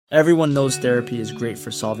Everyone knows therapy is great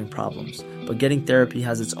for solving problems, but getting therapy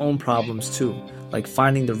has its own problems too, like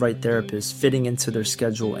finding the right therapist, fitting into their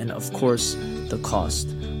schedule, and of course, the cost.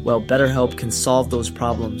 Well, BetterHelp can solve those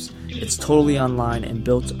problems. It's totally online and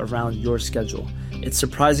built around your schedule. It's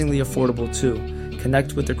surprisingly affordable too.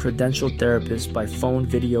 Connect with a credentialed therapist by phone,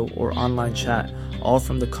 video, or online chat, all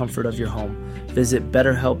from the comfort of your home. Visit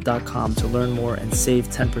BetterHelp.com to learn more and save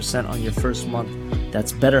 10% on your first month.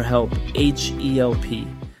 That's BetterHelp, H-E-L-P.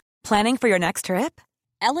 Planning for your next trip?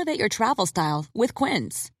 Elevate your travel style with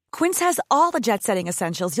Quince. Quince has all the jet-setting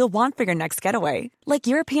essentials you'll want for your next getaway, like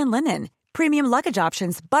European linen, premium luggage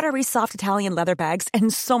options, buttery soft Italian leather bags,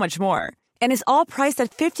 and so much more. And is all priced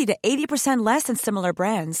at 50 to 80% less than similar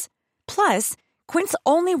brands. Plus, Quince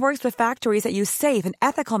only works with factories that use safe and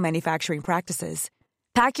ethical manufacturing practices.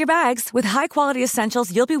 Pack your bags with high-quality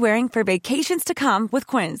essentials you'll be wearing for vacations to come with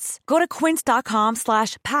Quince. Go to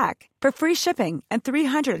quince.com/pack for free shipping and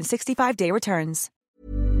 365-day returns.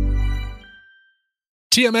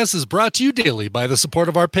 TMS is brought to you daily by the support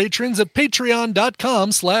of our patrons at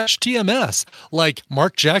patreon.com/TMS, like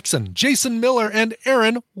Mark Jackson, Jason Miller, and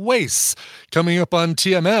Aaron Weiss. Coming up on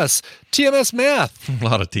TMS Math. A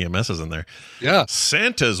lot of TMSs in there. Yeah.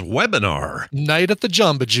 Santa's webinar. Night at the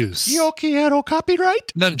Jamba Juice. Yo quiero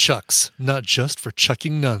copyright. Nunchucks, not just for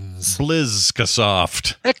chucking nuns.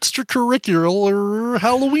 Blizzcasoft. Extracurricular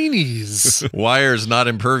Halloweenies. Wires not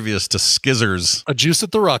impervious to skizzers. A juice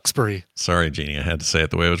at the Roxbury. Sorry, Jeannie, I had to say it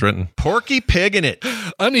the way it was written. Porky Pig in it.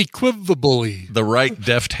 Unequivocally. The right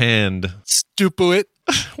deft hand. Stupuit.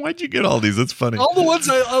 Why'd you get all these? It's funny. All the ones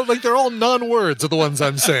I like, they're all non-words are the ones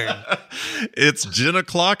I'm saying. It's gin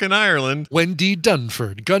o'clock in Ireland. Wendy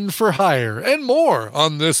Dunford, Gun for Hire, and more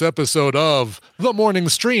on this episode of The Morning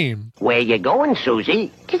Stream. Where you going,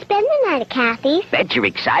 Susie? To spend the night at Kathy's. Bet you're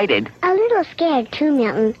excited. A little scared, too,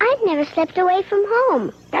 Milton. I've never slept away from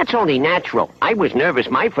home. That's only natural. I was nervous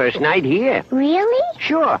my first night here. Really?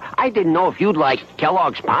 Sure. I didn't know if you'd like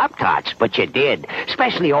Kellogg's Pop-Tarts, but you did.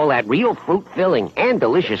 Especially all that real fruit filling and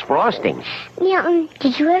delicious frostings. Milton,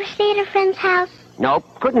 did you ever stay at a friend's house? Nope.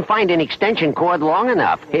 Couldn't find an extension cord long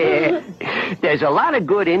enough. There's a lot of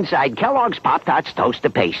good inside Kellogg's Pop-Tarts toaster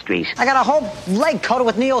pastries. I got a whole leg coated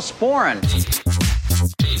with Neosporin.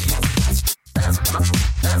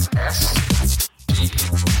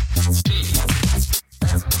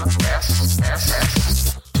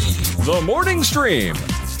 The Morning Stream.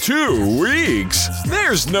 2 weeks?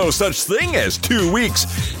 There's no such thing as 2 weeks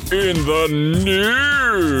in the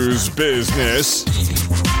news business.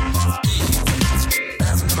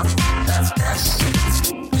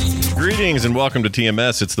 Greetings and welcome to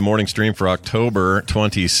TMS. It's the morning stream for October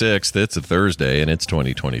 26th. It's a Thursday and it's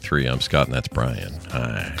 2023. I'm Scott and that's Brian.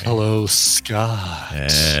 Hi. Hello, Scott.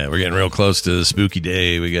 Yeah, we're getting real close to the spooky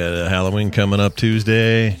day. We got Halloween coming up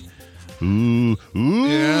Tuesday. Ooh.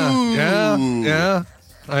 Yeah.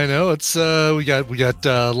 I know it's we got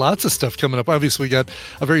lots of stuff coming up. Obviously, we got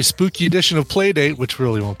a very spooky edition of Playdate, which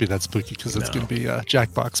really won't be that spooky because it's going to be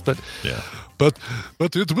Jackbox. But yeah, but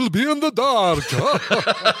it will be in the dark.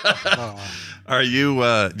 Are you?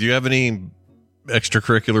 Do you have any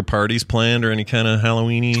extracurricular parties planned or any kind of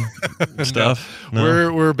Halloweeny stuff?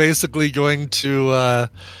 No. We're basically going to.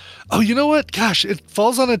 Oh, you know what? Gosh, it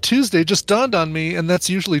falls on a Tuesday. Just dawned on me, and that's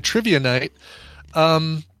usually trivia night.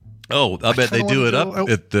 Oh, I bet they do it up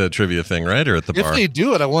at the trivia thing, right? Or at the bar? If they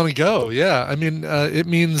do it, I want to go. Yeah. I mean, it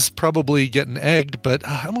means probably getting egged, but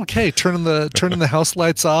I'm okay. Turning the house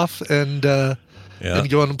lights off and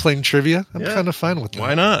going and playing trivia. I'm kind of fine with that.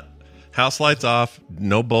 Why not? House lights off,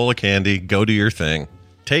 no bowl of candy, go do your thing.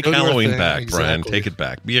 Take Halloween back, exactly. Brian. Take it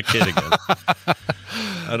back. Be a kid again.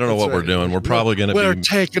 I don't know what we're doing. We're probably going to be... We're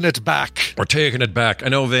taking it back. We're taking it back. I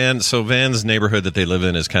know Van's neighborhood that they live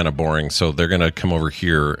in is kind of boring, so they're going to come over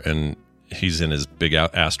here, and he's in his big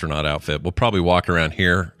astronaut outfit. We'll probably walk around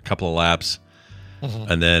here a couple of laps,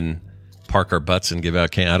 and then park our butts and give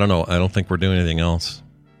out candy. I don't know. I don't think we're doing anything else.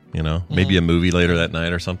 You know, maybe a movie later that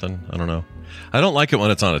night or something. I don't know. I don't like it when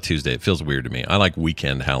it's on a Tuesday. It feels weird to me. I like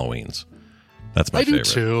weekend Halloweens. That's my favorite. I do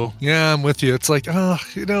too. Yeah, I'm with you. It's like, let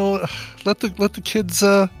the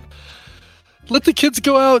kids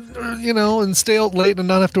go out, and stay out late and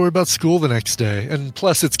not have to worry about school the next day. And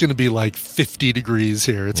plus, it's going to be like 50 degrees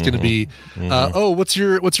here. It's going to be, what's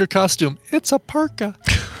your costume? It's a parka.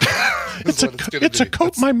 it's a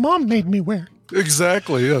coat my mom made me wear.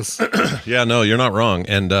 Exactly. Yes. Yeah. No, you're not wrong.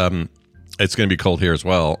 And it's going to be cold here as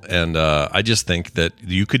well. And I just think that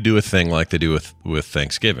you could do a thing like they do with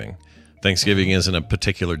Thanksgiving. Thanksgiving isn't a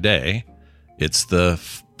particular day. It's the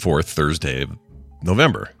fourth Thursday of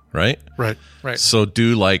November, right? Right. So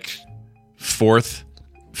do like fourth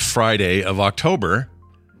Friday of October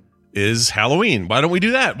is Halloween. Why don't we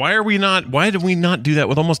do that? Why do we not do that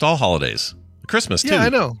with almost all holidays? Christmas, too. Yeah, I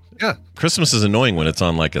know. Yeah. Christmas is annoying when it's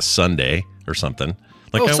on like a Sunday or something.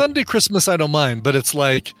 Like Sunday Christmas, I don't mind, but it's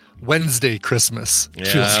like Wednesday Christmas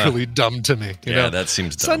feels really dumb to me. You know? That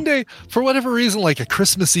seems dumb. Sunday, for whatever reason, like a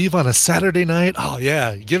Christmas Eve on a Saturday night. Oh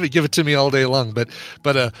yeah, give it to me all day long. But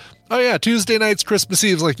oh yeah, Tuesday night's Christmas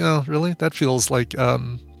Eve. Like, no, really, that feels like yeah.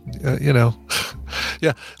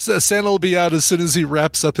 So Santa will be out as soon as he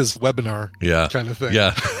wraps up his webinar. Yeah, kind of thing.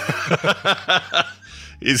 Yeah.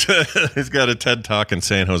 He's got a TED Talk in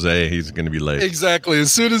San Jose. He's going to be late. Exactly.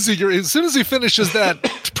 As soon as he finishes that,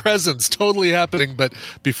 presents totally happening. But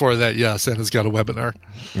before that, yeah, Santa's got a webinar.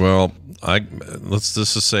 Well, let's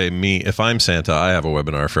just say me. If I'm Santa, I have a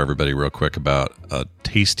webinar for everybody, real quick, about a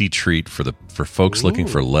tasty treat for folks looking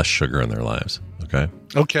for less sugar in their lives. Okay.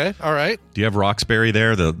 Okay. All right. Do you have Roxbury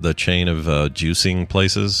there? The chain of juicing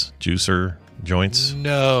places, juicer joints?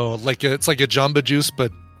 No, it's like a Jamba Juice,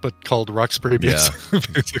 but called Roxbury Base. Yeah.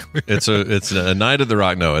 it's a night of the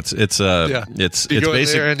rock. No, it's you go in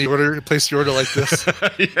there and you place your order like this.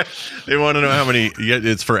 Yeah. They want to know how many.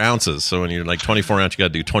 It's for ounces. So when you're like 24 ounce, you got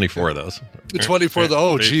to do 24 of those. 24.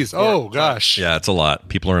 Oh, geez. Oh, gosh. Yeah, it's a lot.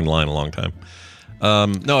 People are in line a long time.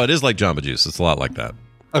 No, it is like Jamba Juice. It's a lot like that.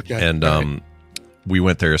 Okay. And we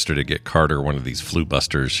went there yesterday to get Carter one of these flu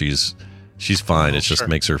busters. She's fine. It just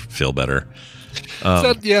makes her feel better.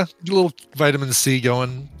 A little vitamin C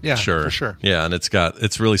going. Yeah, sure. For sure. Yeah, and it's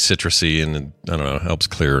really citrusy and I don't know, helps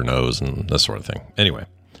clear her nose and that sort of thing. Anyway,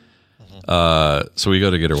 so we go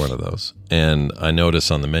to get her one of those, and I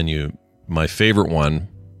notice on the menu my favorite one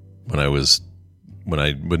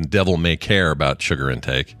when devil may care about sugar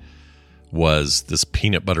intake was this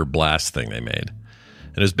peanut butter blast thing they made,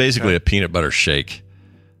 and it was basically a peanut butter shake,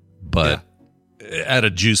 but. At a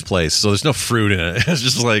juice place, so there's no fruit in it. It's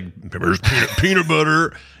just like there's peanut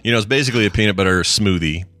butter. It's basically a peanut butter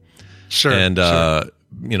smoothie. Sure. And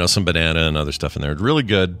some banana and other stuff in there. Really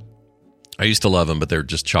good. I used to love them, but they're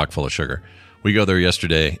just chock full of sugar. We go there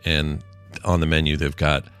yesterday, and on the menu they've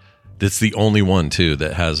got. It's the only one too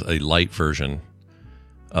that has a light version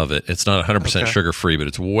of it. It's not 100% sugar free, but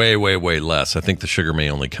it's way, way, way less. I think the sugar may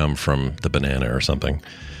only come from the banana or something.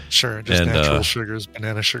 Sure, just natural sugars,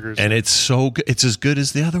 banana sugars. And it's so good. It's as good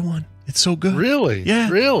as the other one. It's so good. Really? Yeah.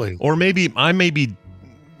 Really? Or maybe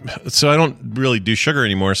so I don't really do sugar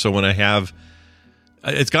anymore. So when I have,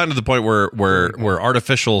 it's gotten to the point where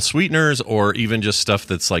artificial sweeteners or even just stuff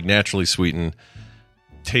that's like naturally sweetened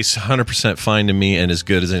tastes 100% fine to me and as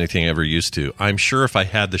good as anything I ever used to. I'm sure if I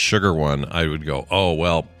had the sugar one, I would go, oh,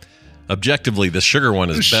 well, objectively, the sugar one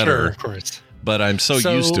is better. Sure, of course. But I'm so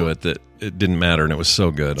used to it that it didn't matter, and it was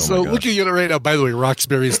so good. Oh so my gosh. Looking at it right now, by the way,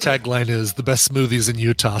 Roxbury's tagline is the best smoothies in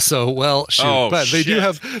Utah. So, well, shoot. But they do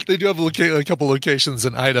have a couple locations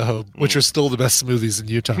in Idaho, which are still the best smoothies in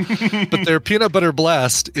Utah. But their peanut butter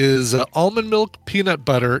blast is almond milk, peanut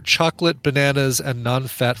butter, chocolate, bananas, and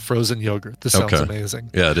non-fat frozen yogurt. This sounds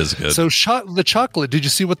amazing. Yeah, it is good. So the chocolate, did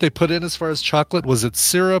you see what they put in as far as chocolate? Was it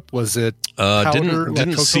syrup? Was it powder?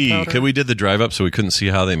 Didn't see. Powder? We did the drive up, so we couldn't see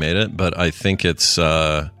how they made it. But I think it's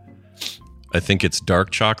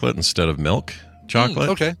dark chocolate instead of milk chocolate.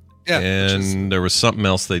 Okay. Yeah. And there was something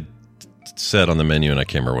else they said on the menu, and I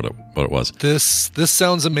can't remember what it was. This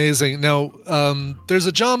sounds amazing. Now, there's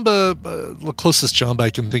a Jamba. The closest Jamba I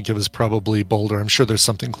can think of is probably Boulder. I'm sure there's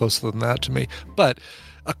something closer than that to me. But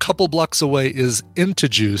a couple blocks away is Into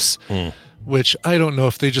Juice, which I don't know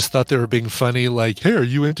if they just thought they were being funny. Like, hey, are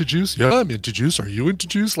you into juice? Yeah, I'm into juice. Are you into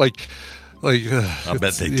juice? I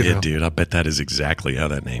bet they did, dude. I bet that is exactly how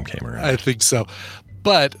that name came around. I think so.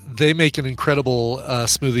 But they make an incredible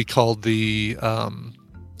smoothie called the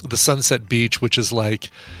Sunset Beach, which is like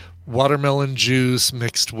watermelon juice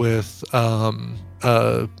mixed with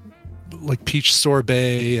like peach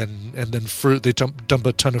sorbet and then fruit. They dump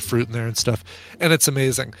a ton of fruit in there and stuff, and it's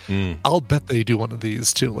amazing. I'll bet they do one of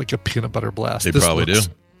these too, like a peanut butter blast. They probably do.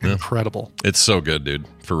 Incredible. It's so good, dude.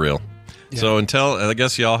 For real. Yeah. So I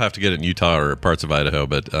guess y'all have to get it in Utah or parts of Idaho,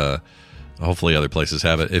 but hopefully other places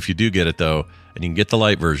have it. If you do get it though, and you can get the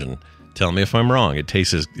light version, tell me if I'm wrong. It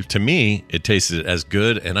tasted as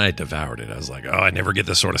good, and I devoured it. I was like, oh, I never get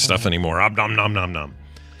this sort of stuff anymore. Nom nom nom nom.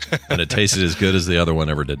 And it tasted as good as the other one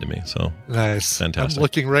ever did to me. So nice, fantastic. I'm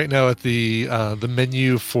looking right now at the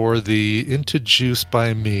menu for the Into Juice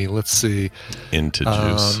by me. Let's see, Into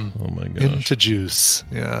Juice. Oh my gosh, Into Juice.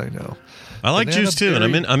 Yeah, I know. I like banana juice too, and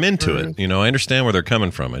I'm into it. I understand where they're coming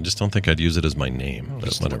from. I just don't think I'd use it as my name.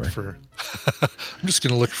 But whatever. I'm just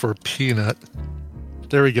going to look for a peanut.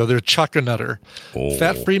 There we go. They're Choconutter.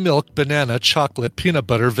 Fat-free milk, banana, chocolate, peanut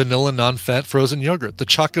butter, vanilla, non-fat, frozen yogurt. The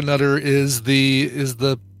Choconutter is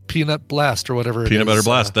the peanut blast or whatever. Peanut butter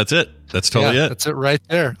blast. That's it. That's totally it. That's it right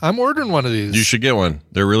there. I'm ordering one of these. You should get one.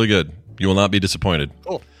 They're really good. You will not be disappointed.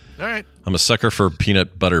 Cool. All right. I'm a sucker for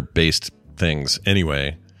peanut butter based things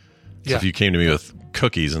anyway. So if you came to me with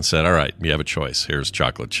cookies and said, all right, you have a choice. Here's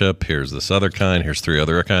chocolate chip. Here's this other kind. Here's 3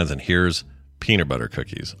 other kinds. And here's peanut butter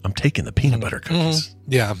cookies. I'm taking the peanut butter cookies.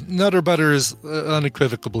 Yeah. Nutter butter is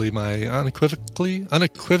unequivocally my favorite.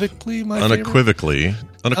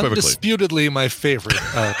 Undisputedly my favorite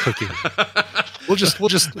cookie. We'll just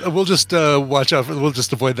watch out for. We'll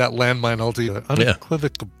just avoid that landmine altogether.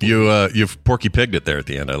 Unequivocally. You've Porky Pigged it there at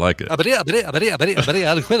the end. I like it.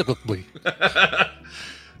 Unequivocally.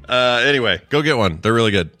 Anyway, go get one. They're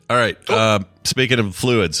really good. All right. Cool. Speaking of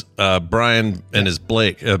fluids, Brian and his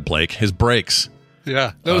his brakes.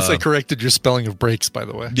 Yeah. Notice I corrected your spelling of brakes, by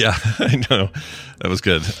the way. Yeah, I know. That was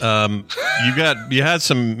good. You had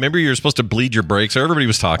some, remember you were supposed to bleed your brakes? Everybody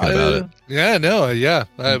was talking about it. Yeah, no, yeah.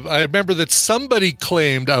 I remember that somebody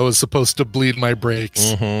claimed I was supposed to bleed my brakes.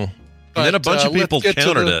 Mm-hmm. And then a bunch of people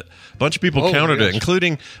countered it. A bunch of people countered it,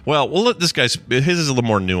 including, we'll let this guy's, his is a little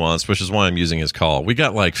more nuanced, which is why I'm using his call. We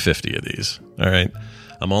got like 50 of these. All right.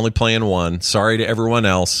 I'm only playing one. Sorry to everyone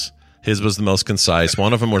else. His was the most concise.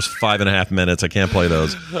 One of them was 5.5 minutes. I can't play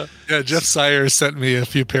those. Yeah, Jeff Sire sent me a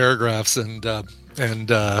few paragraphs, and it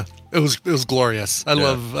was glorious. I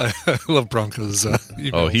love Broncos.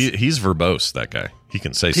 He's verbose. That guy. He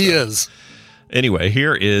can say stuff. He is. Anyway,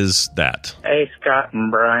 here is that. Hey, Scott and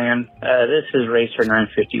Brian. This is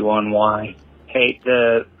Racer951Y. Hey,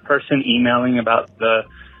 the person emailing about the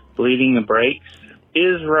bleeding the brakes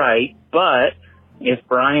is right, but if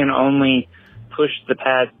Brian only pushed the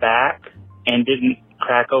pads back and didn't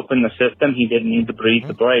crack open the system, he didn't need to bleed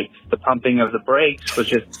the brakes. The pumping of the brakes was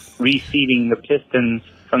just reseating the pistons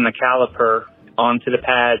from the caliper onto the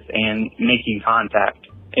pads and making contact.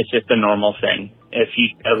 It's just a normal thing. As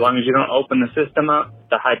long as you don't open the system up,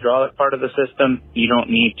 the hydraulic part of the system, you don't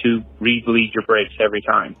need to re-bleed your brakes every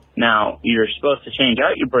time. Now, you're supposed to change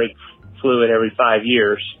out your brake fluid every 5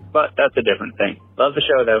 years, but that's a different thing. Love the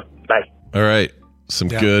show, though. Bye. All right. Some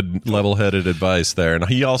good level-headed advice there. And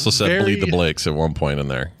he also said bleed the Blakes at one point in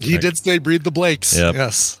there. He did say breed the Blakes. Yep.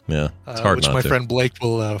 Yes. Yeah. It's hard which not my to. friend Blake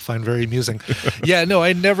will find very amusing. Yeah, no,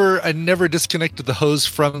 I never disconnected the hose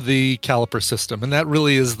from the caliper system. And that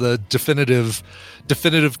really is the definitive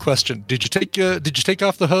question. Did you take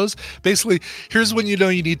off the hose? Basically, here's when you know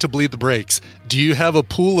you need to bleed the brakes. Do you have a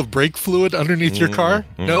pool of brake fluid underneath your car?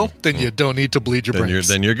 No? Then you don't need to bleed your brakes.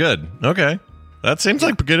 Then you're good. Okay. That seems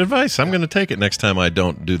like good advice. I'm going to take it next time I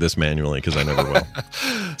don't do this manually because I never will.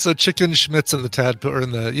 So Chicken Schmitz in the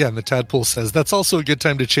Tadpool says that's also a good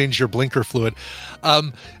time to change your blinker fluid.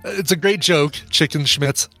 It's a great joke, Chicken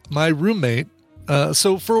Schmitz. My roommate.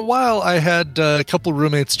 So for a while, I had a couple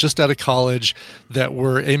roommates just out of college that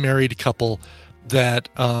were a married couple that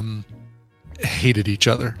hated each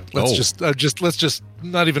other. Let's just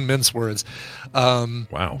not even mince words.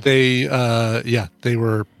 Wow. They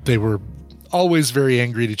were always very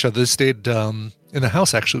angry at each other. They stayed in the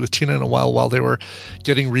house actually with Tina in a while they were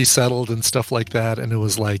getting resettled and stuff like that. And it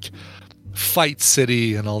was like Fight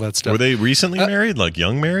City and all that stuff. Were they recently married, like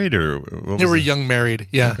young married, or they were young married?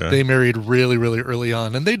 Yeah, okay. They married really, really early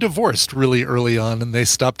on, and they divorced really early on, and they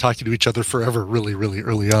stopped talking to each other forever, really, really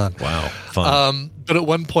early on. Wow, fun. But at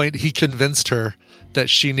one point, he convinced her that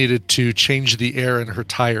she needed to change the air in her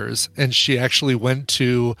tires, and she actually went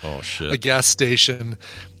to a gas station,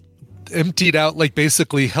 emptied out, like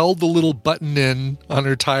basically held the little button in on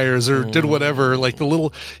her tires or did whatever, like the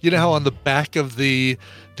little, you know how on the back of the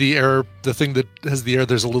air, the thing that has the air,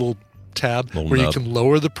 there's a little tab where you can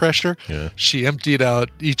lower the pressure. Yeah. She emptied out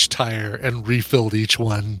each tire and refilled each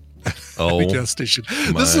one at the gas station.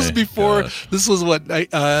 This was before, this was what,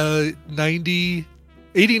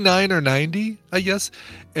 89 or 90, I guess.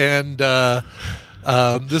 And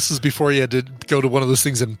this is before you had to go to one of those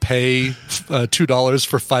things and pay $2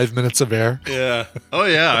 for 5 minutes of air. Yeah. Oh,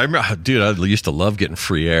 yeah. I remember, dude, I used to love getting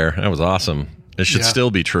free air. That was awesome. It should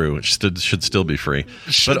still be true. It should still be free.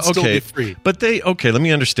 Still be free. But let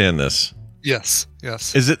me understand this. Yes.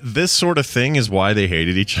 Is it this sort of thing is why they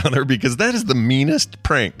hated each other? Because that is the meanest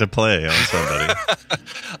prank to play on somebody.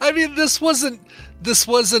 I mean, this was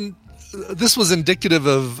indicative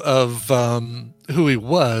of who he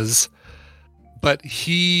was. But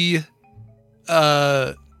he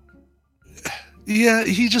was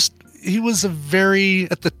a very,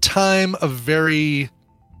 at the time, a very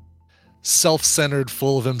self-centered,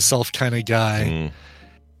 full of himself kind of guy.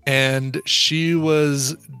 And she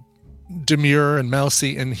was demure and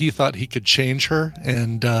mousy, and he thought he could change her.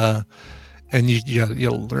 And And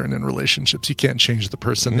you'll learn in relationships. You can't change the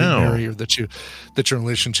person you marry or that you're in a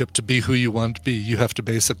relationship to be who you want to be. You have to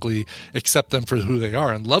basically accept them for who they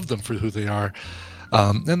are and love them for who they are.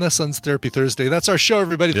 And that's Sun's Therapy Thursday. That's our show,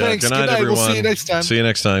 everybody. Yeah, Thanks. Good night, everyone. We'll see you next time. See you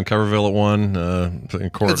next time. Coverville at 1,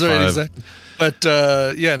 Court That's 5. right, exactly. But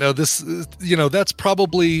this, that's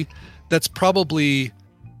probably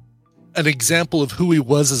an example of who he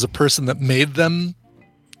was as a person that made them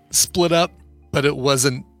split up, but it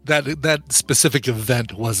wasn't that specific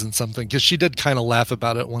event wasn't something, because she did kind of laugh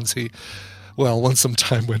about it once some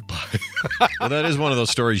time went by. Well, that is one of those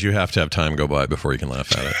stories you have to have time go by before you can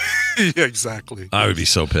laugh at it. Yeah, exactly. I would be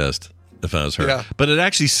so pissed if I was her. Yeah. But it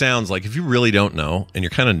actually sounds like, if you really don't know and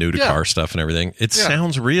you're kind of new to car stuff and everything, it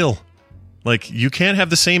sounds real. Like, you can't have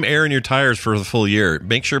the same air in your tires for the full year.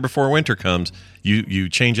 Make sure before winter comes, you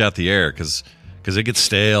change out the air, because it gets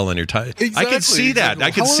stale and your tire. Exactly. I could see that. I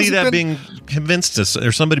could see that being convinced,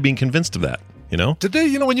 or somebody being convinced of that. Did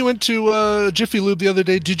they? When you went to Jiffy Lube the other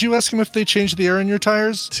day, did you ask them if they changed the air in your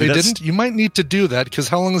tires? See, they didn't. You might need to do that, because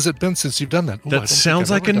how long has it been since you've done that? That sounds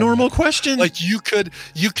like a normal question. Like, you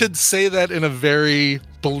could say that in a very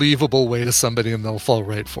believable way to somebody, and they'll fall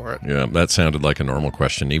right for it. Yeah, that sounded like a normal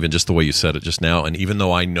question, even just the way you said it just now. And even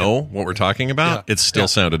though I know what we're talking about, it still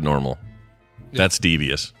sounded normal. Yeah. That's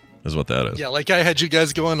devious, is what that is. Yeah, like I had you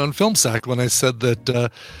guys going on Film Sack when I said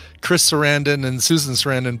that Chris Sarandon and Susan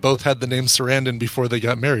Sarandon both had the name Sarandon before they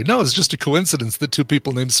got married. No, it's just a coincidence that two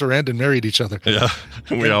people named Sarandon married each other. Yeah,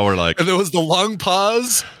 we all were like... And there was the long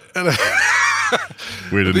pause, and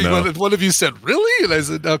we didn't know. One of you said, really? And I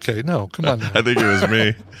said, okay, no, come on now. I think it was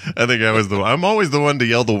me. I think I was I'm always the one to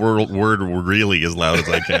yell the word really as loud as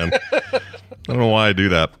I can. I don't know why I do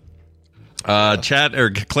that.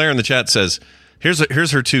 Claire in the chat says,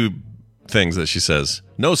 here's her two things that she says.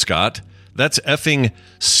 No, Scott, that's effing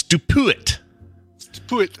stupid.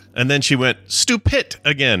 Stupid. And then she went stupid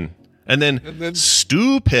again. And then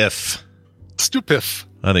stupiff. Stupiff.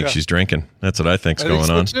 I think she's drinking. That's what I think's going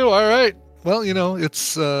on. Too. All right. Well,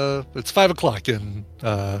 it's 5:00 in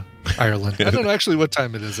Ireland. I don't know actually what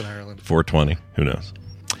time it is in Ireland. 4:20. Who knows?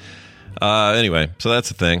 Anyway, so that's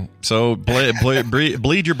the thing. So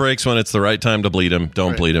bleed your brakes when it's the right time to bleed them.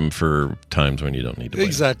 Don't bleed them for times when you don't need to bleed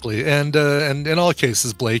exactly. And in all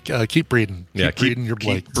cases, Blake, keep breeding. Keep breeding your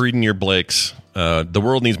Blake. Keep breeding your Blakes. The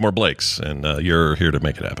world needs more Blakes, and you're here to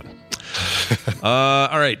make it happen.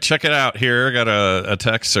 All right, check it out here. I got a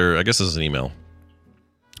text, or I guess this is an email.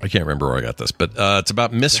 I can't remember where I got this, but it's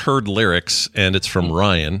about misheard lyrics, and it's from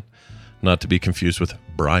Ryan, not to be confused with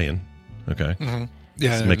Brian. Okay. Mm-hmm.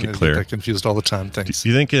 Yeah, to make it clear. I get confused all the time. Thanks. Do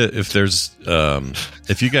you think if there's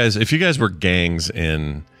if you guys were gangs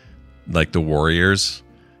in like the Warriors,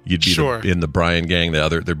 you'd be in the Brian gang,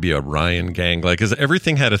 there'd be a Ryan gang, like, because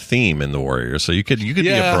everything had a theme in the Warriors, so you could be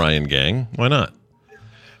a Brian gang. Why not?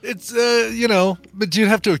 It's but you'd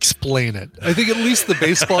have to explain it. I think at least the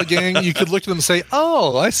baseball gang, you could look at them and say,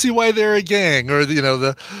 "Oh, I see why they're a gang," or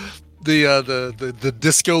the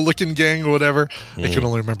disco looking gang or whatever. I can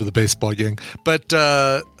only remember the baseball gang, but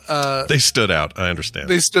they stood out. I understand.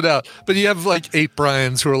 They stood out, but you have like 8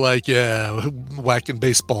 Bryans who are like, whacking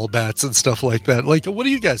baseball bats and stuff like that. Like, what are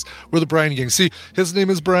you guys? We're the Brian gang. See, his name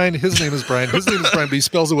is Brian. His name is Brian. His name is Brian, but he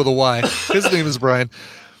spells it with a Y. His name is Brian.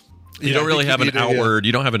 You don't really have an outward.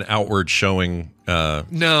 You don't have an outward showing.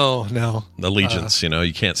 No. Allegiance.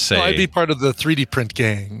 You can't say. No, I'd be part of the 3D print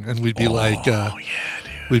gang, and we'd be dude.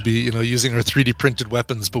 We'd be, using our 3D printed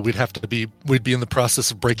weapons, but we'd be in the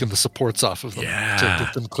process of breaking the supports off of them to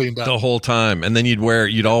get them cleaned up the whole time. And then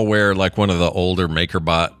you'd all wear like one of the older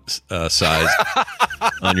MakerBot size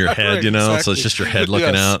on your head, right, exactly. So it's just your head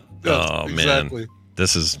looking out. Yes, oh exactly.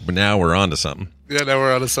 Man, now we're on to something. Yeah, now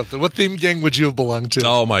we're on to something. What theme gang would you have belonged to?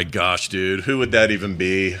 Oh my gosh, dude. Who would that even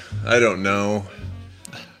be? I don't know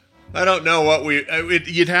what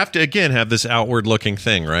you'd have to, again, have this outward looking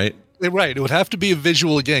thing, right? Right. It would have to be a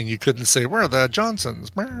visual gang. You couldn't say, we're the Johnsons.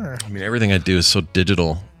 I mean, everything I do is so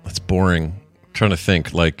digital. It's boring. I'm trying to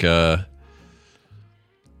think. Like,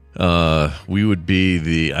 we would be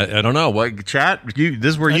the, I don't know. What, chat? This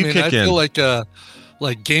is where you kick in. I feel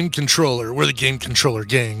like game controller. We're the game controller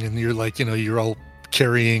gang. And you're like, you're all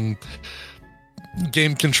carrying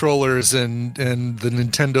game controllers and the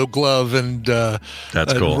Nintendo glove and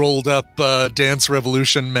that's cool. Rolled up Dance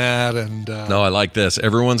Revolution mat and no, I like this.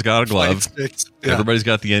 Everyone's got a glove. Yeah. Everybody's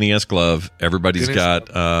got the NES glove. Everybody's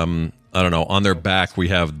got I don't know, on their back we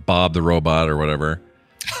have Bob the Robot or whatever.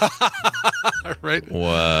 Right.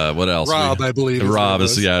 What else? Rob, I believe. Rob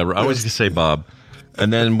is I always say Bob.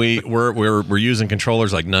 And then we're using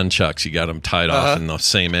controllers like nunchucks. You got them tied off in the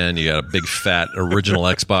same end. You got a big fat original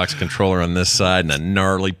Xbox controller on this side and a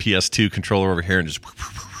gnarly PS2 controller over here, and just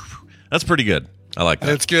that's pretty good. I like that.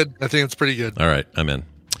 It's good. I think it's pretty good. All right, I'm in.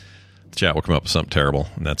 The chat will come up with something terrible,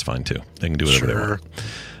 and that's fine too. They can do whatever they want.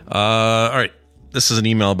 All right, this is an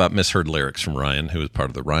email about misheard lyrics from Ryan, who is part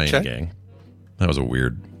of the Ryan gang. That was a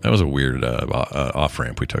weird off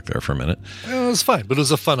ramp we took there for a minute. It was fine, but it was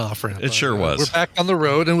a fun off ramp. It sure was. We're back on the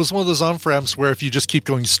road, and it was one of those off ramps where if you just keep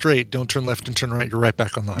going straight, don't turn left and turn right, you're right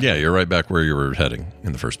back on the highway. Yeah, you're right back where you were heading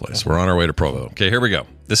in the first place. We're on our way to Provo. Okay, here we go.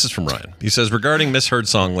 This is from Ryan. He says, regarding misheard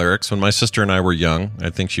song lyrics, when my sister and I were young, I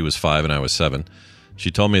think she was 5 and I was 7, she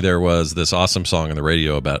told me there was this awesome song on the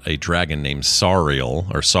radio about a dragon named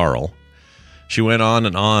Sarl. She went on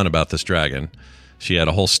and on about this dragon. She had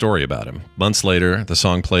a whole story about him. Months later, the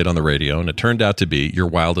song played on the radio, and it turned out to be Your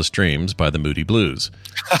Wildest Dreams by the Moody Blues.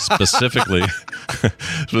 Specifically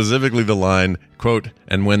the line, quote,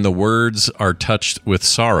 and when the words are touched with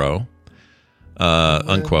sorrow,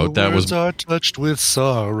 unquote. That was are touched with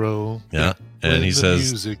sorrow. Yeah. And he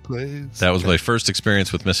says, that was my first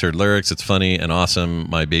experience with misheard lyrics. It's funny and awesome.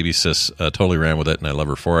 My baby sis totally ran with it, and I love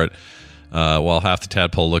her for it. While half the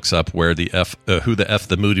tadpole looks up where the who the F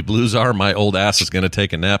the Moody Blues are, my old ass is going to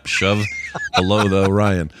take a nap. Shove below, though,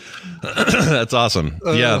 Ryan. That's awesome.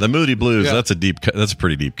 Yeah, the Moody Blues. Yeah. That's a deep cut. That's a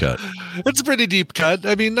pretty deep cut. It's a pretty deep cut.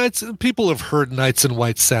 I mean, people have heard Nights in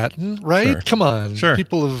White Satin, right? Sure. Come on. Sure.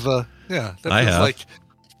 People have, That I have. Like,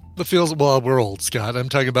 the feels, well, we're old, Scott. I'm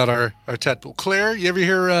talking about our tadpole. Claire, you ever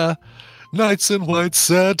hear Nights in White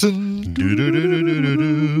Satin? Never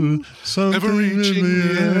reaching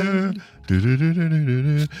the end.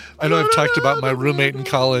 I know I've talked about my roommate in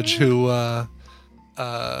college who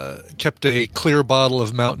kept a clear bottle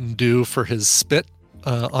of Mountain Dew for his spit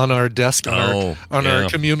on our desk, our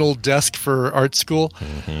communal desk for art school.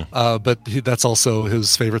 Mm-hmm. But that's also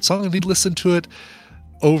his favorite song, and he'd listen to it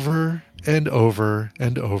over and over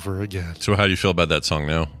and over again. So how do you feel about that song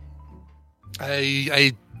now?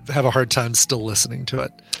 I have a hard time still listening to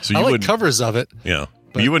it. So I like covers of it. Yeah.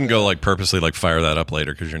 But you wouldn't go like purposely like fire that up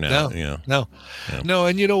later because you're now, No.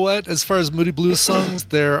 And you know what? As far as Moody Blues songs,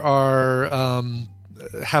 there are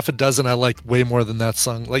half a dozen I like way more than that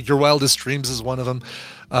song. Like Your Wildest Dreams is one of them.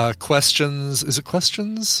 Questions. Is it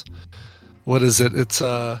Questions? What is it? It's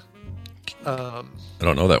I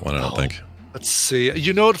don't know that one. I don't think. Let's see.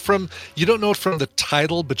 You don't know it from the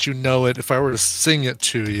title, but you know it if I were to sing it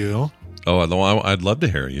to you. Oh, I'd love to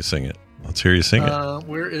hear you sing it. Let's hear you sing it.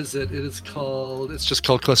 Where is it? It's just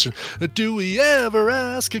called Question. Do we ever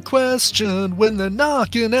ask a question when they're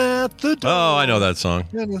knocking at the door? Oh, I know that song.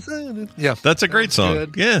 Yeah. That's a great song.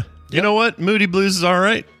 Good. Yeah. You know what? Moody Blues is all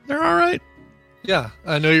right. They're all right. Yeah.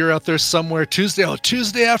 I know you're out there somewhere Tuesday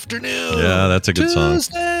afternoon. Yeah, that's a good song.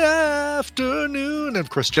 Tuesday afternoon. And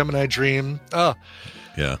of course, Gemini Dream. Oh.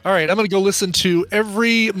 Yeah. All right, I'm going to go listen to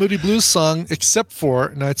every Moody Blues song except for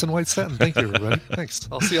Nights in White Satin. Thank you, everybody. Thanks.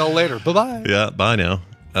 I'll see y'all later. Bye-bye. Yeah, bye now.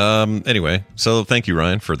 Anyway, so thank you,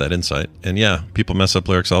 Ryan, for that insight. And yeah, people mess up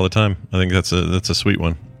lyrics all the time. I think that's a sweet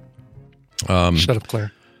one. Shut up,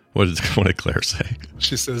 Claire. What did Claire say?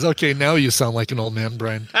 She says, okay, now you sound like an old man,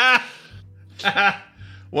 Brian.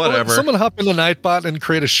 Whatever. Well, someone hop in the Nightbot and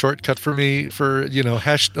create a shortcut for me for,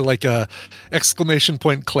 like a exclamation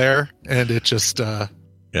point Claire, and it just...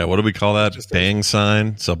 yeah, what do we call that? Bang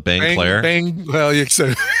sign? So bang Claire? Bang, well, you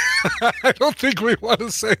said... I don't think we want to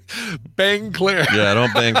say bang Claire. Yeah,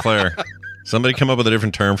 don't bang Claire. Somebody come up with a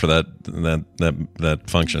different term for that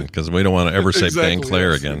function, because we don't want to ever say bang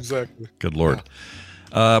Claire again. Exactly. Good Lord.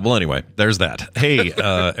 Yeah. Well, anyway, there's that. Hey,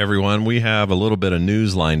 everyone, we have a little bit of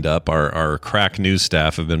news lined up. Our crack news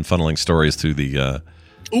staff have been funneling stories through the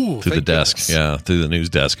desk. Goodness. Yeah, through the news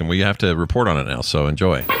desk, and we have to report on it now, so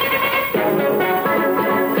enjoy.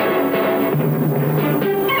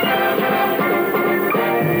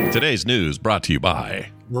 Today's news brought to you by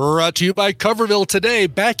Coverville today,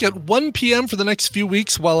 back at 1 p.m. for the next few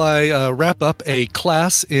weeks while I wrap up a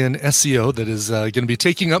class in SEO that is going to be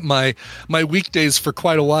taking up my weekdays for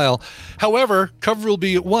quite a while. However, Coverville will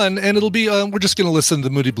be at 1, and it'll be, we're just going to listen to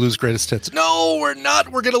the Moody Blues Greatest Hits. No, we're not.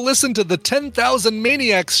 We're going to listen to the 10,000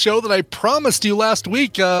 Maniacs show that I promised you last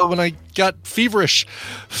week when I got feverish.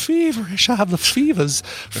 I have the fevers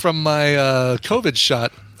from my COVID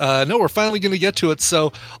shot. No, we're finally going to get to it.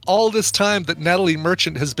 So all this time that Natalie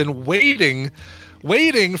Merchant has been waiting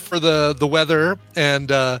for the weather and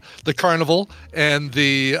the carnival and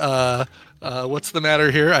the what's the matter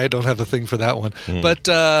here? I don't have a thing for that one. But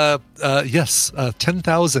yes,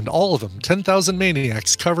 10,000, all of them, 10,000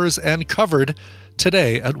 Maniacs covers and covered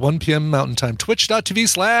today at 1 p.m. Mountain Time.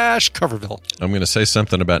 Twitch.tv/Coverville. I'm going to say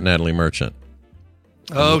something about Natalie Merchant.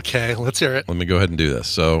 Okay, let's hear it. Let me go ahead and do this.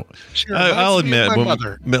 So, Sure, I'll admit,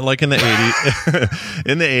 mother. like in the 80s,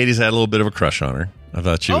 in the 80s, I had a little bit of a crush on her. I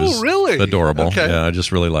thought she was really? adorable. Okay. Yeah, I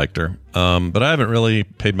just really liked her. But I haven't really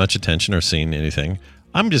paid much attention or seen anything.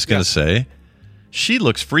 I'm just going to say she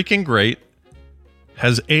looks freaking great.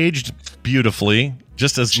 Has aged beautifully.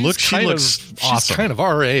 Just as she looks awesome. She's kind of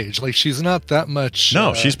our age. Like, she's not that much.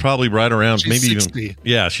 No, she's probably right around maybe 60. even.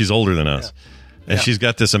 Yeah, she's older than us. Yeah. And she's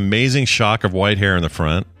got this amazing shock of white hair in the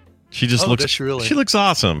front. She just looks. Does she really? She looks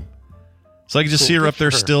awesome. So I can just see her up there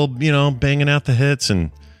still, banging out the hits and,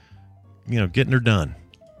 getting her done.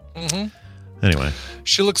 Mm-hmm. Anyway,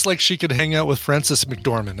 she looks like she could hang out with Frances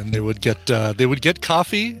McDormand, and they would get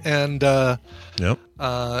coffee and talk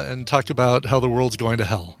about how the world's going to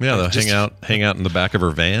hell. Yeah, they'll hang out in the back of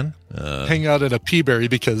her van. Hang out at a Peaberry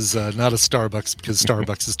because not a Starbucks, because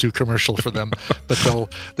Starbucks is too commercial for them. But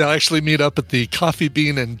they'll actually meet up at the Coffee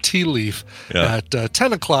Bean and Tea Leaf at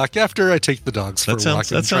 10 o'clock after I take the dogs for a walk.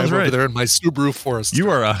 That sounds right. Over there in my Subaru Forester.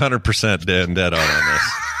 You are 100% dead on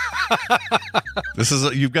this.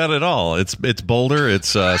 You've got it all. It's Boulder,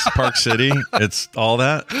 it's Park City, it's all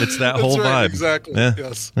that. It's that whole vibe. Exactly. Yeah.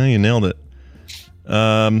 Yes. Oh, you nailed it.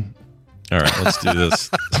 All right, let's do this.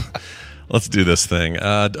 Let's do this thing.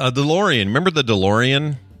 A DeLorean. Remember the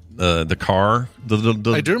DeLorean? The car?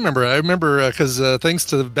 I do remember. I remember because thanks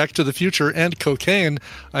to Back to the Future and cocaine,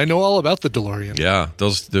 I know all about the DeLorean. Yeah,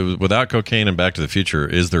 without cocaine and Back to the Future,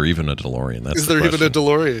 is there even a DeLorean? Is there even a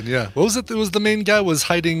DeLorean? Yeah. What was it? It was the main guy was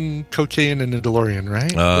hiding cocaine in a DeLorean,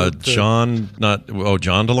 right? John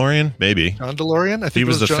DeLorean? Maybe. John DeLorean? I think he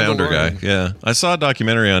was the John founder DeLorean. guy. Yeah. I saw a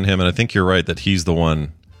documentary on him, and I think you're right that he's the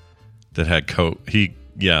one that had coke.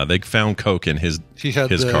 They found coke in his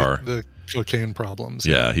car. The cocaine problems.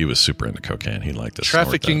 Yeah, he was super into cocaine. He liked to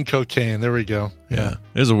trafficking cocaine. There we go. Yeah.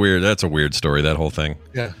 That's a weird story, that whole thing.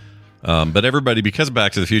 Yeah. But everybody, because of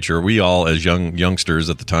Back to the Future, we all, as youngsters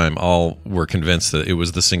at the time, all were convinced that it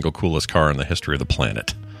was the single coolest car in the history of the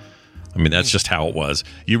planet. I mean, that's just how it was.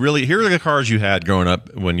 Here are the cars you had growing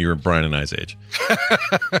up when you were Brian and I's age.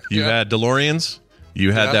 You had DeLoreans.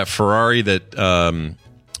 You had that Ferrari that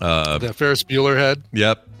that Ferris Bueller had.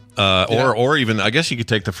 Yep. Or even, I guess you could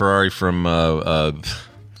take the Ferrari from,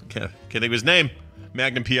 can't think of his name,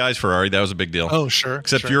 Magnum PI's Ferrari. That was a big deal. Oh, sure.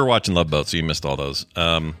 Except you were watching Love Boat, so you missed all those.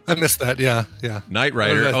 I missed that, yeah. Knight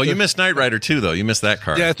Rider. Oh, you missed Knight Rider too, though. You missed that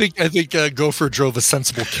car. Yeah, I think Gopher drove a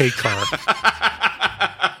sensible K car.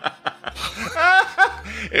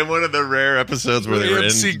 In one of the rare episodes where they were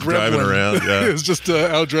driving around. Yeah. It was just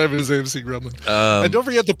out driving his AMC Gremlin. And don't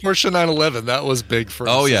forget the Porsche 911. That was big for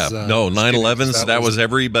us. Oh, yeah. 911s. That was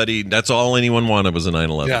everybody. That's all anyone wanted was a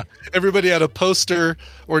 911. Yeah. Everybody had a poster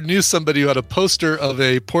or knew somebody who had a poster of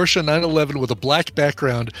a Porsche 911 with a black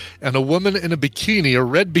background and a woman in a bikini, a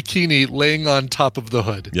red bikini, laying on top of the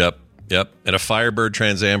hood. Yep. And a Firebird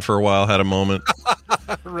Trans Am for a while had a moment.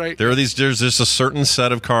 Right. There's just a certain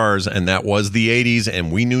set of cars, and that was the 80s,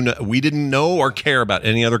 and we didn't know or care about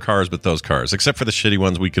any other cars but those cars, except for the shitty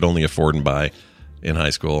ones we could only afford and buy in high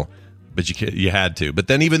school. But you had to. But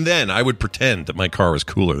then even then, I would pretend that my car was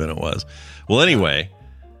cooler than it was. Well, anyway.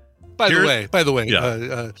 By the way,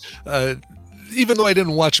 yeah. Even though I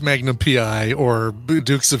didn't watch Magnum PI or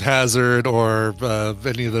Dukes of Hazzard or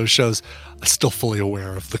any of those shows, I'm still fully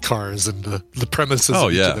aware of the cars and the premises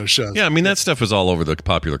of each of those shows. Yeah, I mean, that stuff was all over the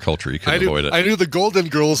popular culture. You couldn't avoid it. I knew the Golden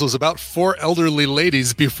Girls was about 4 elderly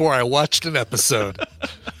ladies before I watched an episode.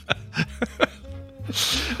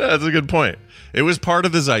 That's a good point. It was part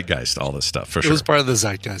of the zeitgeist, all this stuff, for sure. It was part of the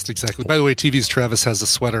zeitgeist, exactly. By the way, TV's Travis has a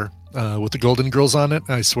sweater with the Golden Girls on it.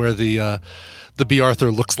 I swear the B.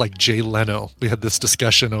 Arthur looks like Jay Leno. We had this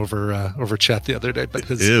discussion over chat the other day. But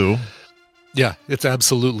ew. Yeah, it's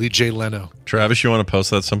absolutely Jay Leno. Travis, you want to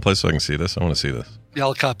post that someplace so I can see this? I want to see this. Yeah,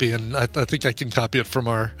 I'll copy, and I think I can copy it from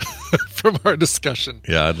our from our discussion.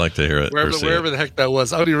 Yeah, I'd like to hear it. Wherever the heck that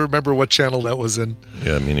was. I don't even remember what channel that was in.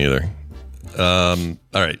 Yeah, me neither. All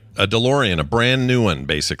right, a DeLorean, a brand new one,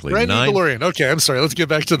 basically. Brand new DeLorean. Okay, I'm sorry. Let's get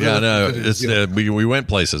back to the. Yeah, no, we went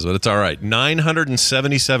places, but it's all right.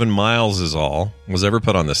 977 miles is all was ever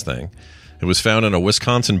put on this thing. It was found in a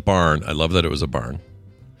Wisconsin barn. I love that it was a barn.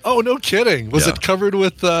 Oh, no kidding! Was it covered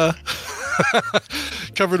with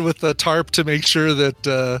tarp to make sure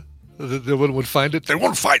that no one would find it? They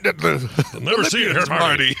won't find it. They'll never see it here,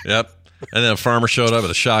 Marty. Yep. And then a farmer showed up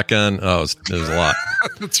with a shotgun. Oh, it was a lot.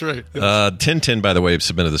 That's right. Tintin, by the way,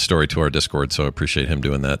 submitted the story to our Discord, so I appreciate him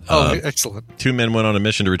doing that. Excellent. 2 men went on a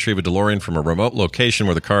mission to retrieve a DeLorean from a remote location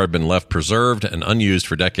where the car had been left preserved and unused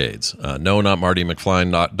for decades. No, not Marty McFly,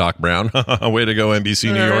 not Doc Brown. Way to go,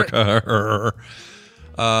 NBC New York.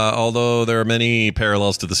 Although there are many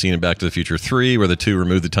parallels to the scene in Back to the Future 3, where the two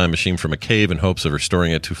removed the time machine from a cave in hopes of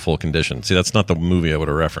restoring it to full condition. See, that's not the movie I would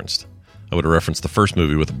have referenced. I would have referenced the first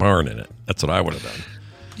movie with the barn in it. That's what I would have done.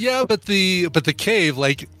 Yeah, but the cave,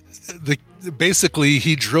 basically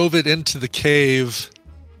he drove it into the cave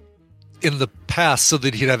in the past so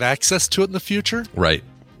that he'd have access to it in the future. Right.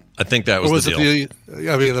 I think that was the deal.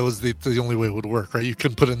 That was the only way it would work, right? You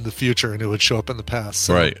couldn't put it in the future and it would show up in the past.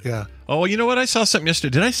 So, right. Yeah. Oh, you know what? I saw something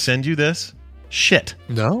yesterday. Did I send you this? Shit.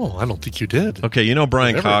 No, I don't think you did. Okay, you know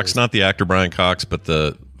Brian Cox, not the actor Brian Cox, but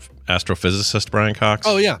the astrophysicist Brian Cox?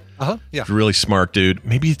 Oh, yeah. Yeah. Really smart dude.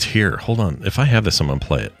 Maybe it's here. Hold on. If I have this, I'm going to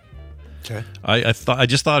play it. Okay. I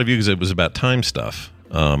just thought of you because it was about time stuff.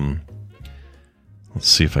 Let's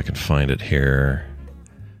see if I can find it here.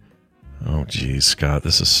 Oh, geez, Scott,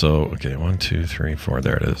 this is so... Okay, 1, 2, 3, 4.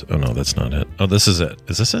 There it is. Oh, no, that's not it. Oh, this is it.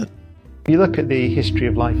 Is this it? If you look at the history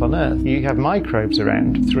of life on Earth, you have microbes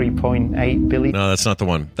around 3.8 billion. No, that's not the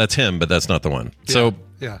one. That's him, but that's not the one. Yeah, so...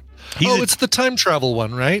 Yeah. It's the time travel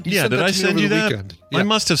one, right? Yeah, did I send you that? Yeah. I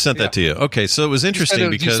must have sent that to you. Okay, so it was interesting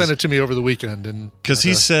because... You sent it to me over the weekend. Because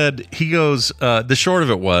he said, he goes, the short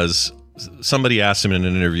of it was, somebody asked him in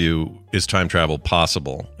an interview, is time travel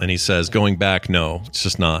possible? And he says, going back, no, it's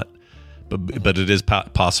just not. But it is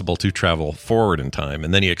possible to travel forward in time.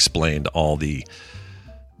 And then he explained all the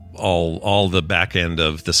back end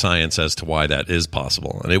of the science as to why that is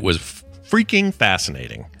possible. And it was freaking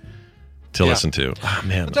fascinating to listen to. Oh,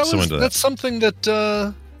 man, I'm so into that. That's something that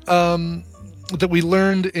that we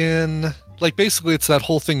learned in, basically it's that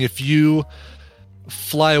whole thing. If you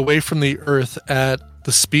fly away from the Earth at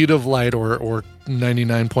the speed of light or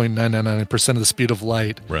 99.999% of the speed of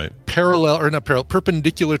light, right?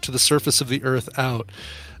 Perpendicular to the surface of the Earth out,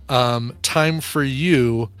 time for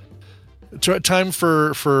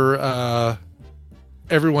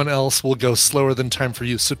everyone else will go slower than time for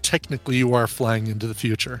you. So technically you are flying into the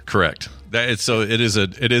future. Correct.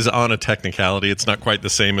 It is on a technicality. It's not quite the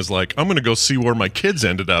same as I'm going to go see where my kids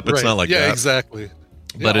ended up. It's not like that. Yeah, exactly.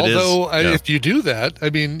 But if you do that,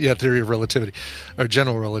 theory of relativity or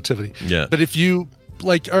general relativity. Yeah. But if you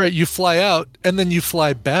all right, you fly out and then you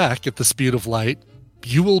fly back at the speed of light,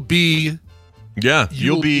 you will be. Yeah,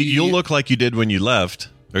 you'll look like you did when you left.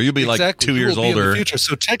 Or you'll be 2 years older. In the future.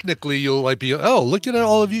 So technically, you'll be, look at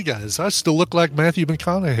all of you guys. I still look like Matthew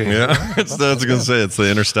McConaughey. Yeah, I was going to say, it's the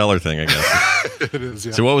interstellar thing, I guess. It is,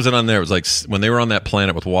 yeah. So what was it on there? It was when they were on that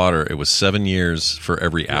planet with water, it was 7 years for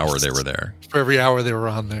every hour they were there. For every hour they were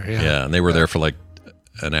on there, yeah. Yeah, and they were there for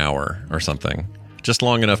an hour or something. Just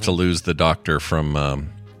long enough to lose the doctor from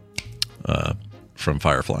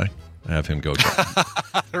Firefly. Have him go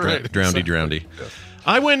right. Drowndy. Yeah.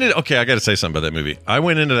 I got to say something about that movie. I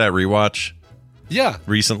went into that rewatch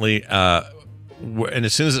recently, and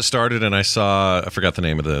as soon as it started and I forgot the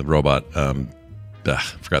name of the robot.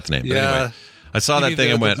 Forgot the name. Yeah. But anyway, I saw that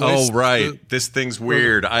thing and went, this thing's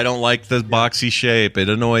weird. I don't like the boxy shape. It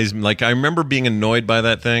annoys me. I remember being annoyed by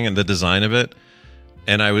that thing and the design of it,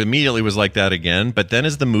 and I immediately was like that again. But then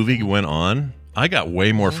as the movie went on, I got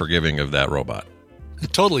way more forgiving of that robot.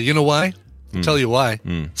 Totally. You know why? I'll tell you why.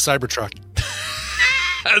 Cybertruck.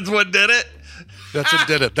 That's what did it? That's what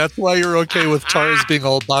did it. That's why you're okay with TARS being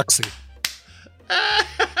all boxy.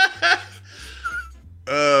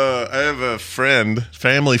 I have a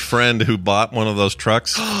family friend who bought one of those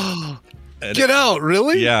trucks. Get out,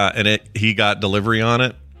 really? Yeah, and he got delivery on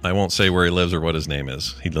it. I won't say where he lives or what his name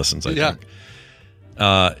is. He listens, I think.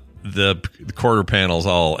 The quarter panel's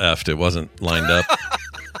all effed. It wasn't lined up.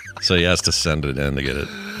 So he has to send it in to get it.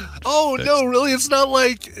 Oh, fixed. No, really? It's not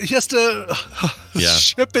like he has to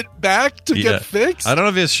ship it back to get fixed? I don't know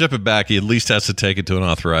if he has to ship it back. He at least has to take it to an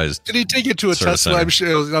authorized. Can he take it to a Tesla?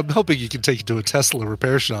 I'm hoping he can take it to a Tesla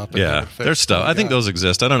repair shop. Yeah, there's stuff. I think those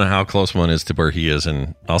exist. I don't know how close one is to where he is.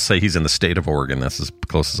 And I'll say he's in the state of Oregon. That's as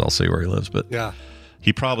close as I'll say where he lives. But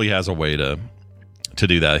he probably has a way to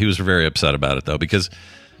do that. He was very upset about it, though, because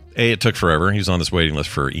it took forever. He was on this waiting list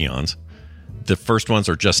for eons. The first ones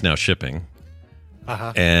are just now shipping.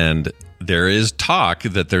 And there is talk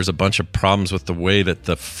that there's a bunch of problems with the way that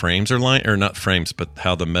the frames are lined, or not frames, but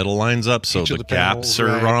how the metal lines up. So the gaps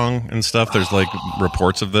are wrong and stuff. There's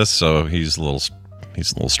reports of this. So he's a little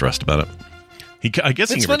stressed about it. I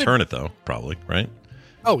guess he can return it though, probably, right?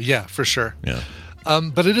 Oh yeah, for sure. Yeah.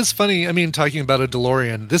 But it is funny. I mean, talking about a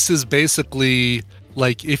DeLorean, this is basically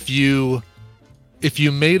like if you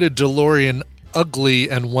made a DeLorean ugly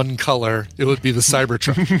and one color, it would be the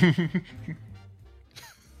Cybertruck.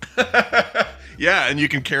 Yeah, and you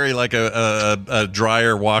can carry like a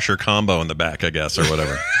dryer washer combo in the back, I guess, or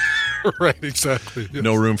whatever. Right, exactly. Yes.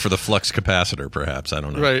 No room for the flux capacitor, perhaps. I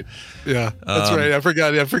don't know. Right. Yeah, that's right. I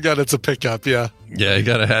forgot it's a pickup. Yeah. Yeah, you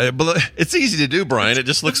gotta have it. But it's easy to do, Brian. It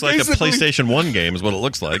just looks like a PlayStation 1 game is what it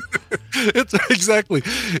looks like. It's exactly.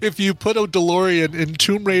 If you put a DeLorean in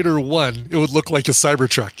Tomb Raider 1, it would look like a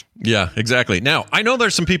Cybertruck. Yeah, exactly. Now, I know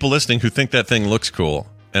there's some people listening who think that thing looks cool,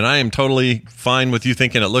 and I am totally fine with you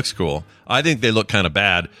thinking it looks cool. I think they look kind of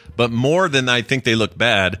bad, but more than I think they look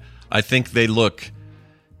bad, I think they look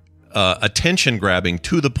attention grabbing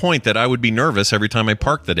to the point that I would be nervous every time I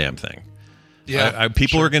park the damn thing. Yeah,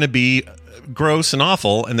 people are going to be gross and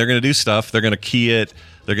awful, and they're going to do stuff. They're going to key it.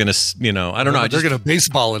 They're going to, I don't know. They're going to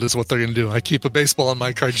baseball it is what they're going to do. I keep a baseball in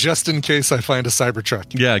my car just in case I find a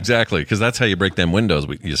Cybertruck. Yeah, exactly, because that's how you break them windows.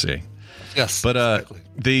 You see. Yes, but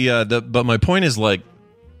exactly. But my point is, like,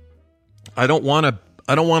 I don't want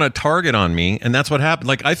a target on me, and that's what happened.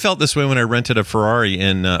 Like, I felt this way when I rented a Ferrari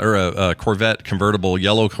or a Corvette convertible,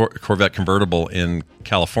 yellow Corvette convertible in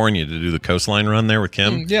California to do the coastline run there with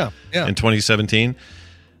Kim. Yeah. In 2017.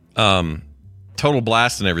 Total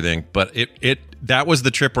blast and everything, but that was the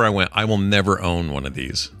trip where I went, I will never own one of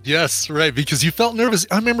these. Yes, right, because you felt nervous.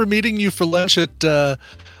 I remember meeting you for lunch at oh,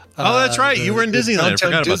 that's right. You were in Disneyland. I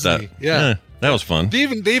forgot about that. Yeah, that was fun. They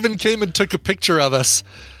even came and took a picture of us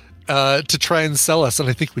to try and sell us, and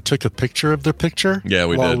I think we took a picture of their picture. Yeah,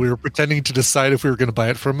 we while did. We were pretending to decide if we were going to buy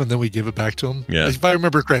it from them, and then we gave it back to them. Yeah, if I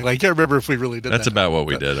remember correctly. I can't remember if we really did. That's about what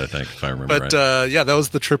we did, I think, if I remember right. But yeah, that was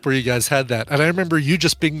the trip where you guys had that, and I remember you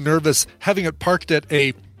just being nervous having it parked at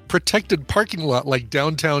a protected parking lot like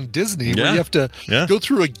downtown Disney, where you have to go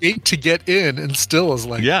through a gate to get in, and still is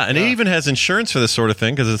like, and it even has insurance for this sort of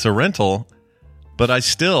thing because it's a rental. But I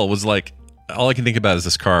still was like, all I can think about is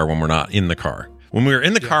this car when we're not in the car. When we were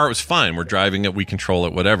in the car, it was fine. We're driving it, we control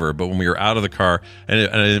it, whatever. But when we were out of the car, and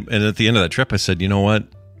at the end of that trip, I said, you know what,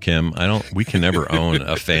 Kim, we can never own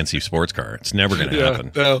a fancy sports car. It's never going to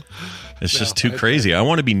happen. No, it's just too crazy. I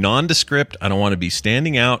want to be nondescript. I don't want to be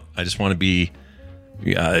standing out. I just want to be,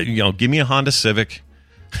 give me a Honda Civic.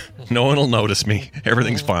 No one will notice me.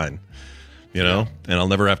 Everything's fine. And I'll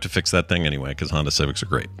never have to fix that thing anyway because Honda Civics are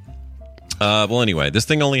great. Well, anyway, this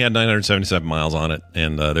thing only had 977 miles on it,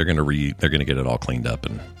 and they're going to get it all cleaned up,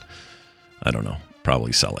 and I don't know,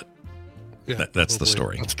 probably sell it. Yeah, that's the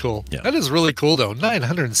story. That's cool. Yeah. That is really cool, though.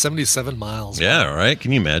 977 miles. Yeah, right.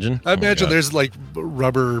 Can you imagine? I imagine there's like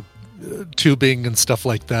rubber tubing and stuff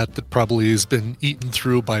like that probably has been eaten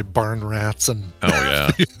through by barn rats and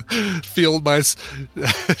field mice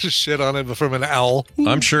shit on it from an owl.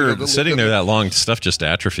 I'm sure sitting there that long, stuff just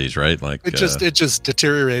atrophies, right? Like it just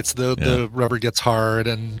deteriorates. The rubber gets hard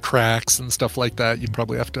and cracks and stuff like that. You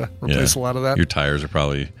probably have to replace a lot of that. Your tires are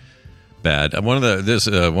probably bad. One of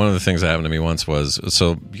the things that happened to me once was,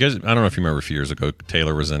 so you guys, I don't know if you remember a few years ago,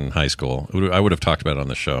 Taylor was in high school. I would have talked about it on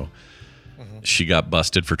the show. She got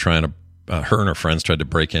busted for trying to, her and her friends tried to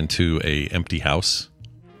break into a empty house.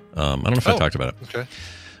 I don't know if I talked about it. Okay.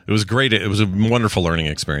 It was great. It was a wonderful learning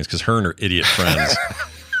experience because her and her idiot friends,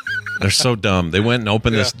 they're so dumb. They went and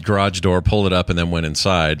opened this garage door, pulled it up, and then went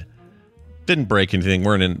inside. Didn't break anything.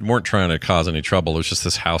 Weren't trying to cause any trouble. It was just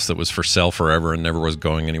this house that was for sale forever and never was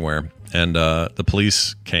going anywhere. And the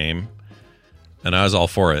police came, and I was all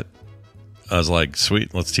for it. I was like,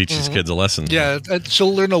 sweet, let's teach these kids a lesson. Yeah,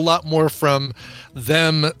 she'll learn a lot more from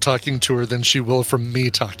them talking to her than she will from me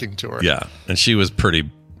talking to her. Yeah, and she was pretty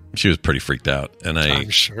freaked out, and I'm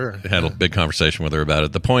sure had a big conversation with her about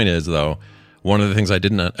it. The point is, though, one of the things I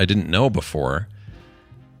didn't know before,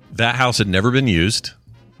 that house had never been used.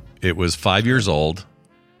 It was 5 years old,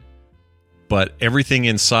 but everything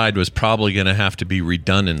inside was probably going to have to be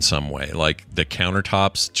redone in some way. Like the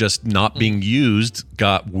countertops just not being used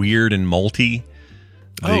got weird and molty.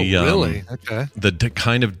 Really? Okay. The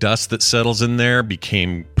kind of dust that settles in there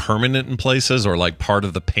became permanent in places or like part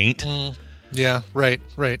of the paint. Yeah, right.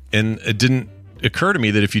 And it didn't occur to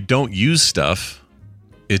me that if you don't use stuff,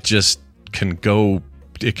 it just can go.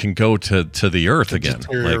 It can go to the earth again.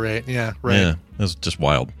 Deteriorate. Yeah, right. Yeah, that's just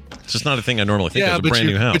wild. It's just not a thing I normally think of. It's a brand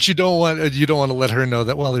new house. But you don't want to let her know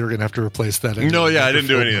that. Well, they were going to have to replace that. Anyway. No, I didn't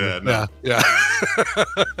do any of that. No. Yeah.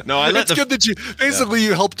 No, it's good that you basically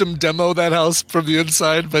you helped him demo that house from the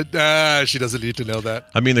inside, but she doesn't need to know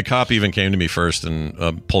that. I mean, the cop even came to me first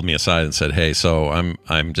and pulled me aside and said, "Hey, so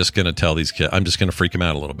I'm just going to tell these kids. I'm just going to freak them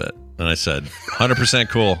out a little bit." And I said, "100%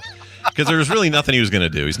 cool." Because there was really nothing he was going to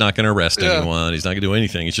do. He's not going to arrest anyone. He's not going to do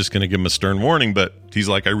anything. He's just going to give him a stern warning. But he's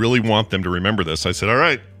like, I really want them to remember this. I said, all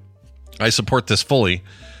right, I support this fully.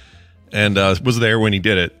 And was there when he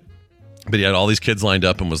did it. But he had all these kids lined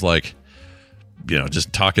up and was like,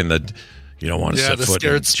 just talking that you don't want to set the foot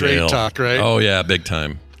scared in straight jail. talk, right? Oh, yeah, big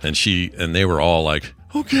time. And they were all like,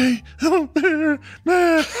 okay. They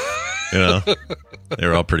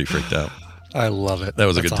were all pretty freaked out. I love it. That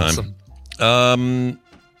was a good time. Awesome.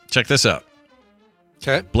 Check this out.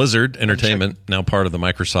 Okay. Blizzard Entertainment, now part of the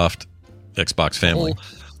Microsoft Xbox family.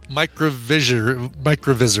 Microvizard.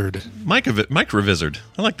 Microvizard.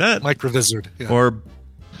 I like that. Microvizard. Yeah. Or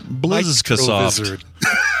Blizzcasoft.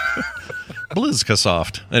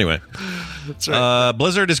 Blizzcasoft. Anyway. That's right.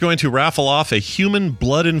 Blizzard is going to raffle off a human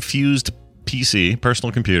blood-infused PC,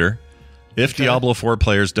 personal computer, if Diablo 4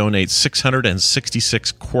 players donate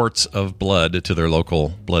 666 quarts of blood to their local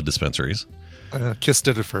blood dispensaries. Kiss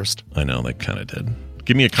did it first. I know, they kind of did.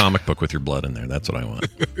 Give me a comic book with your blood in there. That's what I want.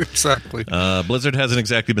 Exactly. Blizzard hasn't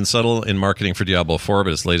exactly been subtle in marketing for Diablo 4,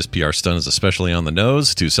 but its latest PR stunt is especially on the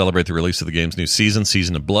nose. To celebrate the release of the game's new season,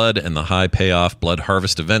 Season of Blood, and the high payoff Blood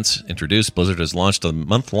Harvest events introduced, Blizzard has launched a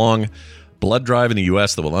month-long blood drive in the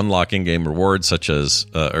U.S. that will unlock in-game rewards such as,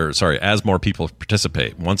 as more people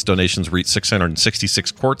participate. Once donations reach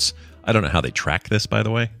 666 quarts, I don't know how they track this, by the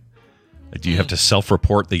way. Do you have to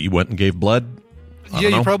self-report that you went and gave blood?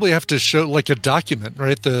 You probably have to show like a document,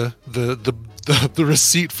 right? The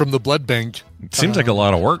receipt from the blood bank. It seems like a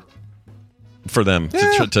lot of work for them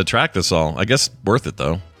to track this all. I guess worth it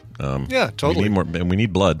though. Yeah, totally. We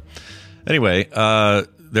need blood. Anyway,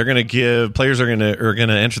 they're going to give players are going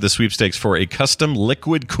to enter the sweepstakes for a custom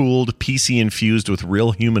liquid-cooled PC infused with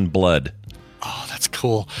real human blood. Oh, that's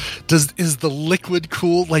cool. Is the liquid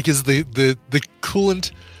cool? Like, is the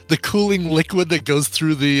coolant? The cooling liquid that goes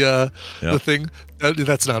through the thing,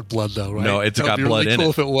 that's not blood though, right? No, it's got blood in it.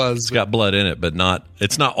 If it was, it's got blood in it, but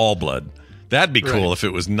it's not all blood. That'd be cool if it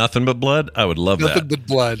was nothing but blood. I would love that. Nothing but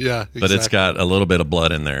blood, yeah. Exactly. But it's got a little bit of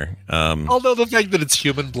blood in there. Although the fact that it's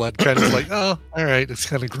human blood kind of like, oh, all right, it's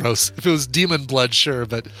kind of gross. If it was demon blood, sure,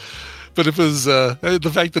 but if it was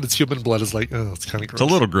the fact that it's human blood is like, oh, it's kind of gross.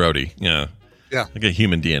 It's a little grody, yeah. Like a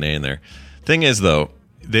human DNA in there. Thing is, though,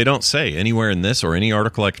 they don't say anywhere in this or any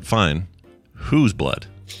article I could find whose blood.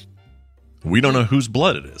 We don't know whose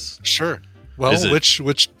blood it is. Sure. Well,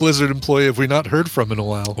 which Blizzard employee have we not heard from in a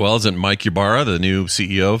while? Well, is it Mike Ybarra, the new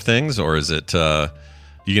CEO of things, or is it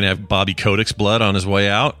you gonna have Bobby Kodak's blood on his way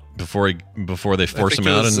out before they force him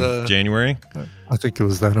out in January? I think it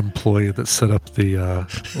was that employee that set up the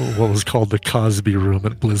what was called the Cosby Room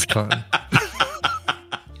at BlizzCon.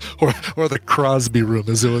 Or the Crosby Room,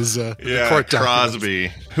 as it was.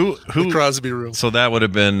 Crosby. Who? The Crosby Room. So that would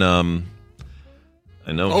have been.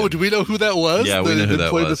 I know. Oh, do we know who that was? Yeah, we know who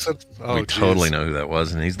that was. We geez. Totally know who that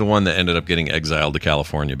was, and he's the one that ended up getting exiled to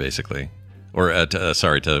California, basically, or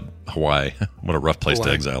to Hawaii. What a rough place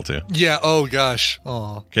to exile to. Yeah. Oh gosh.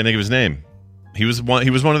 Oh. Can't think of his name. He was one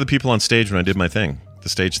of the people on stage when I did my thing, the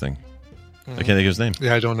stage thing. I can't think of his name.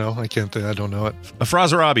 Yeah, I don't know. I don't know it.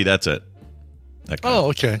 Afrazarabi. That's it. Oh,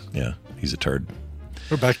 okay. Yeah, he's a turd.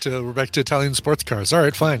 We're back to Italian sports cars. All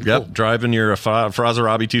right, fine. Yep, cool. Driving your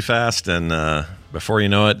Afrazarabi too fast, and before you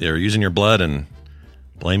know it, they're using your blood and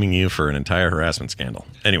blaming you for an entire harassment scandal.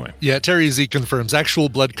 Anyway. Yeah, Terry Z confirms actual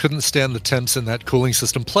blood couldn't stand the temps in that cooling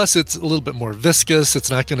system. Plus, it's a little bit more viscous. It's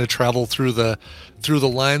not going to travel through the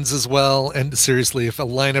lines as well. And seriously, if a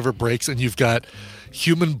line ever breaks and you've got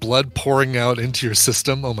human blood pouring out into your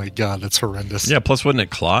system, oh my God, that's horrendous. Yeah, plus wouldn't it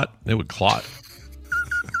clot? It would clot.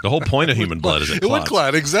 The whole point of human blood is it would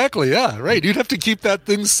clot, exactly, yeah, right. You'd have to keep that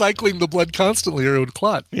thing cycling the blood constantly or it would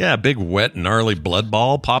clot. Yeah, big, wet, gnarly blood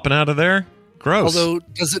ball popping out of there. Gross. Although,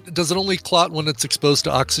 does it only clot when it's exposed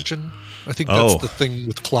to oxygen? I think that's the thing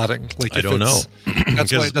with clotting. Like, I don't know.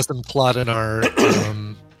 That's why it doesn't clot in our...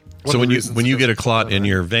 so when you get a clot in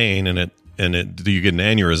your vein and you get an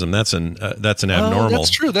aneurysm, that's an abnormal that's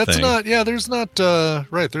true. That's thing. Not, yeah, there's not,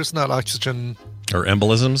 there's not oxygen... Or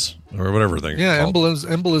embolisms, or whatever they're called.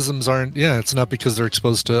 Embolisms aren't. Yeah, it's not because they're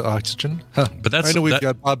exposed to oxygen. Huh. But I know we've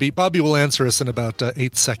got Bobby. Bobby will answer us in about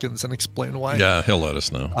 8 seconds and explain why. Yeah, he'll let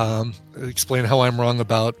us know. Explain how I'm wrong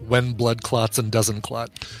about when blood clots and doesn't clot.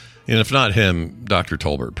 And if not him, Dr.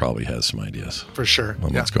 Tolbert probably has some ideas for sure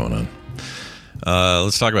on what's going on.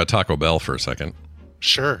 Let's talk about Taco Bell for a second.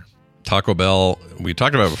 Sure. Taco Bell. We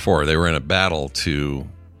talked about it before. They were in a battle to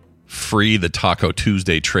free the Taco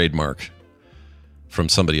Tuesday trademark from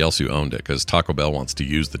somebody else who owned it, because Taco Bell wants to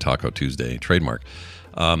use the Taco Tuesday trademark.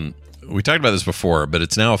 We talked about this before, but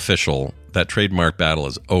it's now official that trademark battle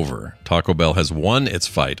is over. Taco Bell has won its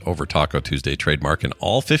fight over Taco Tuesday trademark in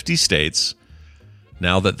all 50 states.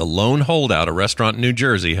 Now that the lone holdout, a restaurant in New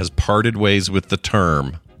Jersey, has parted ways with the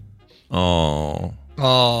term. Oh,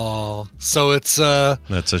 so it's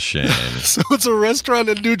that's a shame. So it's a restaurant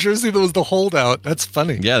in New Jersey that was the holdout. That's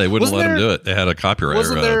funny. Yeah, they wouldn't let him do it. They had a copyright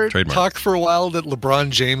wasn't there trademark. Talk for a while that LeBron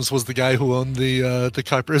James was the guy who owned the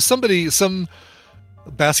copyright. Some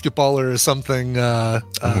basketballer or something. I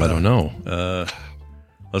don't know.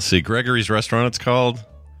 Let's see. Gregory's Restaurant, it's called.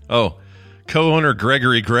 Oh, co-owner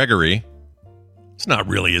Gregory. It's not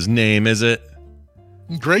really his name, is it?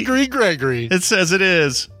 Gregory. It says it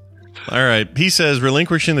is. All right. He says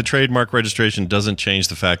relinquishing the trademark registration doesn't change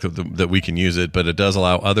the fact that we can use it, but it does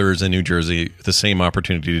allow others in New Jersey the same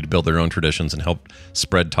opportunity to build their own traditions and help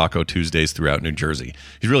spread Taco Tuesdays throughout New Jersey.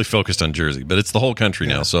 He's really focused on Jersey, but it's the whole country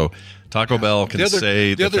now. So Taco Bell can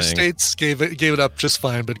say the other thing. States gave it up just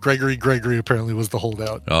fine, but Gregory apparently was the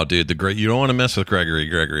holdout. Oh, dude, you don't want to mess with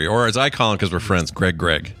Gregory, or as I call him because we're friends,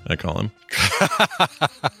 Greg. I call him.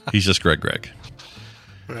 He's just Greg.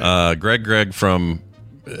 Right. Greg from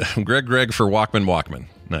Greg for Walkman.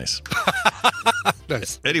 Nice.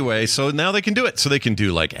 Nice. Anyway, so now they can do it. So they can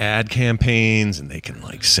do like ad campaigns, and they can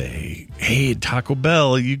like say, "Hey, Taco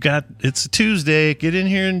Bell, it's a Tuesday. Get in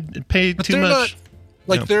here and pay too much."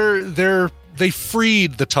 They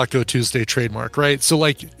freed the Taco Tuesday trademark, right? So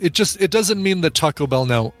like it doesn't mean that Taco Bell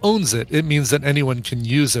now owns it. It means that anyone can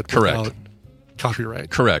use it without copyright.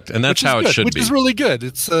 Correct. And that's how it should be. Which is really good.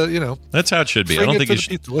 It's that's how it should be. I don't think you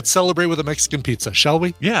should. Let's celebrate with a Mexican pizza, shall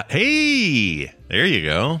we? Yeah. Hey, there you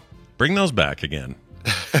go. Bring those back again.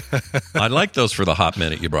 I'd like those for the hot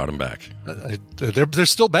minute you brought them back. They're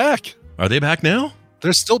still back. Are they back now?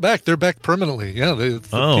 They're still back. They're back permanently. Yeah,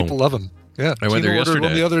 people love them. Yeah, I went there yesterday.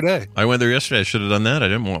 One the other day. I went there yesterday. I should have done that. I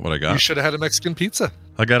didn't want what I got. You should have had a Mexican pizza.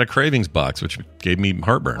 I got a Cravings box, which gave me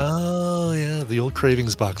heartburn. Oh yeah, the old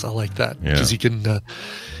Cravings box. I like that because you can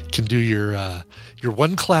do your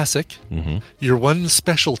one classic, your one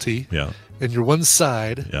specialty, and your one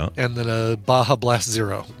side, and then a Baja Blast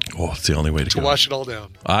Zero. Oh, it's the only way to go. Wash it all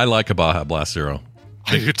down. I like a Baja Blast Zero.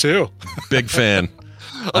 I do too. Big fan.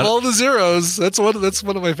 Of all the zeros, that's one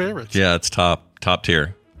of my favorites. Yeah, it's top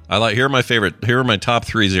tier. Here are my top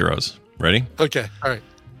 3 zeros. Ready? Okay. All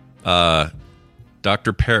right.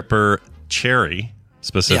 Dr. Pepper Cherry,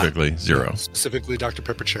 specifically, 0. Yeah, specifically Dr.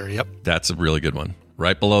 Pepper Cherry, yep. That's a really good one.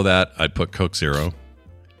 Right below that, I'd put Coke Zero.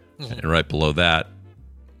 And right below that,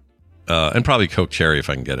 and probably Coke Cherry if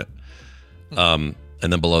I can get it. And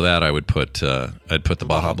then below that, I'd put the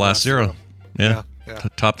Baja Blast Zero. Yeah.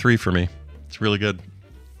 Top 3 for me. It's really good.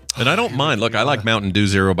 And I don't mind. Look, I like Mountain Dew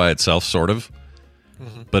Zero by itself, sort of.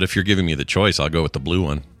 But if you're giving me the choice, I'll go with the blue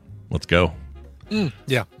one. Let's go.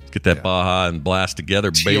 Yeah. Get that Baja and blast together,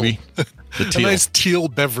 teal. Baby. The teal. A nice teal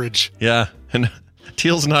beverage. Yeah. And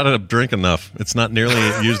teal's not a drink enough. It's not nearly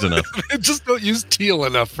used enough. Just don't use teal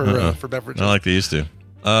enough for beverages. I like they used to.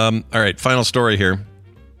 All right. Final story here.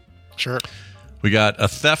 Sure. We got a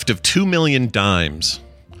theft of 2 million dimes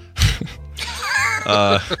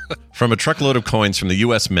from a truckload of coins from the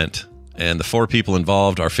U.S. Mint. And the 4 people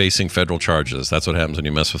involved are facing federal charges. That's what happens when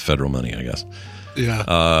you mess with federal money, I guess.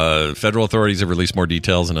 Yeah. Federal authorities have released more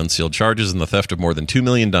details and unsealed charges in the theft of more than 2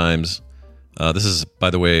 million dimes. This is,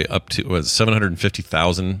 by the way, up to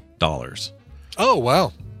 $750,000. Oh,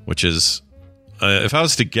 wow. Which is, if I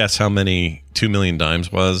was to guess how many 2 million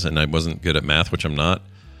dimes was, and I wasn't good at math, which I'm not,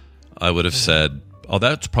 I would have said, oh,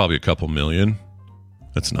 that's probably a couple million.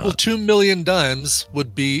 It's not. Well, 2 million dimes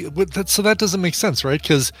would be, so that doesn't make sense, right?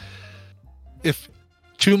 Because if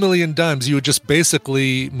 2 million dimes, you would just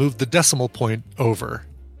basically move the decimal point over.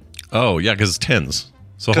 Oh, yeah, because it's tens.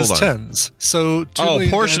 So hold on. Tens. So a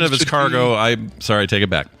portion of his cargo, I'm sorry, I take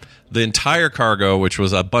it back. The entire cargo, which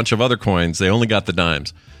was a bunch of other coins, they only got the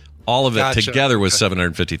dimes. All of it together was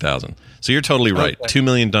 $750,000. So you're totally right. Okay. 2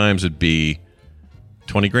 million dimes would be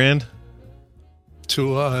 20 grand?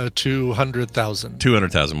 200,000.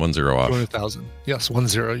 200,000, 1 0 off. 200,000. Yes, 1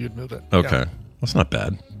 0, you'd move it. Okay. Yeah. That's not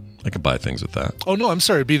bad. I could buy things with that. Oh, no, I'm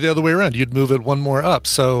sorry. It'd be the other way around. You'd move it one more up.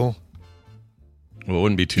 So well, it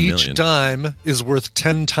wouldn't be 2 million. Each dime is worth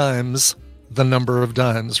 10 times the number of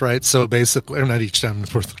dimes, right? So basically, or not each dime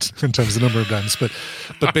is worth 10 times the number of dimes, but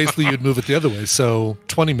basically you'd move it the other way. So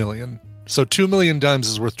 20 million. So 2 million dimes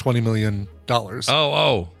is worth $20 million.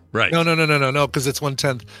 Oh, right. No, because it's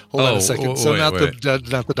 1/10. Hold on a second. So not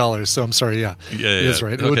the dollars. So I'm sorry. Yeah, it is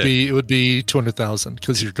right. It would be 200,000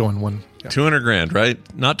 because you're going one. Yeah. 200 grand, right?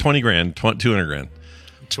 Not 20 grand. 200 grand.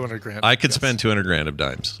 200 grand. I could spend 200 grand of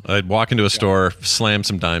dimes. I'd walk into a store, slam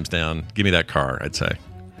some dimes down, give me that car. I'd say.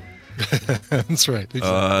 That's right. Exactly.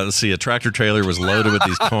 Let's see. A tractor trailer was loaded with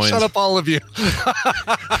these coins. Shut up, all of you.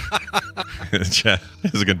 Chat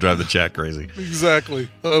this is going to drive the chat crazy. Exactly.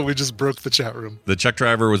 Oh, we just broke the chat room. The truck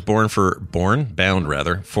driver was bound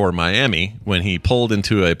for Miami when he pulled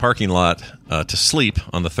into a parking lot to sleep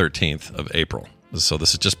on the 13th of April. So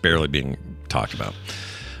this is just barely being talked about.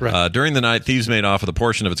 Right. During the night, thieves made off with a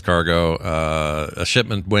portion of its cargo, a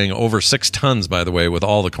shipment weighing over 6 tons, by the way, with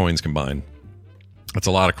all the coins combined. That's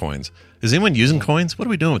a lot of coins. Is anyone using coins? What are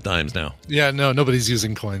we doing with dimes now? Yeah, no, nobody's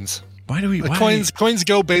using coins. Why? Coins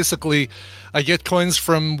go basically, I get coins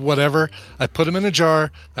from whatever, I put them in a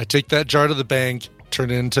jar, I take that jar to the bank, put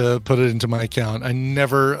it into my account. I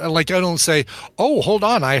don't say, oh, hold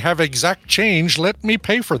on, I have exact change, let me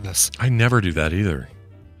pay for this. I never do that either.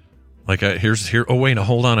 Like, oh, wait, no,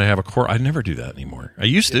 hold on, I have a core. I never do that anymore. I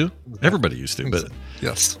used to. Everybody used to, but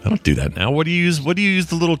yes, I don't do that now. What do you use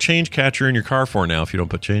the little change catcher in your car for now if you don't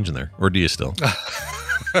put change in there? Or do you still?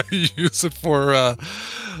 I use it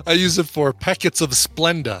for packets of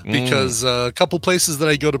Splenda because a couple places that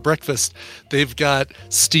I go to breakfast, they've got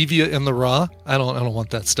stevia in the raw. I don't want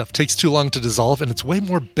that stuff. It takes too long to dissolve, and it's way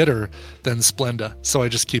more bitter than Splenda. So I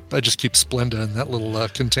just keep Splenda in that little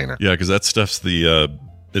container. Yeah, because that stuff's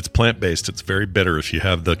it's plant-based. It's very bitter if you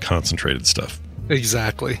have the concentrated stuff.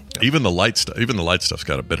 Exactly. Even the light stuff's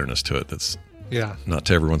got a bitterness to it that's not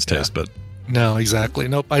to everyone's taste, but no, exactly.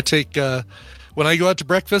 Nope. I take when I go out to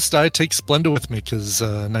breakfast, I take Splenda with me because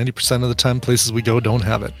 90% of the time places we go don't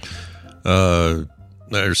have it.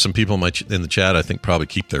 There's some people in the chat, I think, probably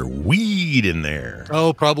keep their weed in there.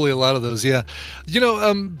 Oh, probably a lot of those, yeah.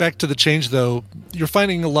 Back to the change, though, you're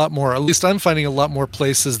finding a lot more, at least I'm finding a lot more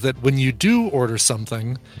places that when you do order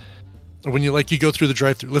something, or when you go through the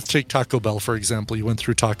drive-thru, let's take Taco Bell, for example. You went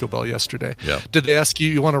through Taco Bell yesterday. Yeah. Did they ask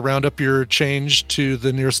you want to round up your change to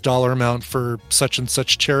the nearest dollar amount for such and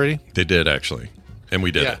such charity? They did, actually. And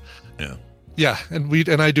we did it. Yeah. Yeah,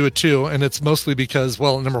 and I do it too, and it's mostly because,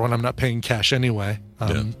 well, number one, I'm not paying cash anyway.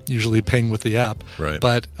 Usually paying with the app. Right.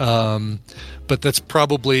 But that's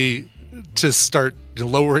probably to start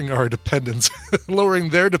lowering our dependence, lowering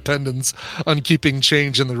their dependence on keeping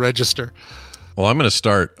change in the register. Well, I'm going to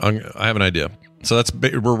start. I have an idea. So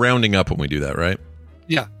we're rounding up when we do that, right?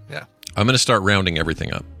 Yeah. I'm going to start rounding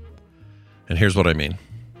everything up. And here's what I mean.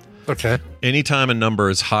 Okay. Anytime a number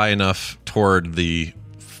is high enough toward the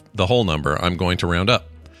whole number, I'm going to round up.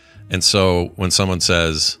 And so when someone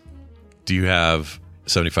says, do you have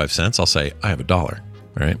 75 cents? I'll say, I have $1.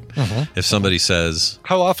 Right? If somebody says...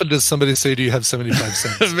 How often does somebody say, do you have 75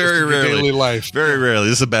 cents? Very rarely. Daily life. Very rarely.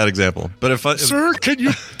 This is a bad example. But Sir, can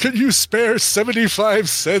you spare 75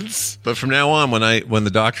 cents? But from now on, when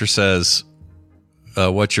the doctor says,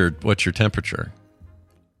 what's your temperature?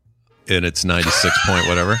 And it's 96 point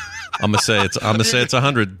whatever, I'm gonna say it's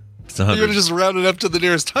 100. It's 100. You're gonna just round it up to the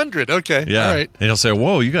nearest 100. Okay. Yeah. All right. And he'll say,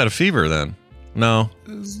 whoa, you got a fever then. No,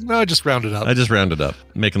 I just round it up. I just rounded up,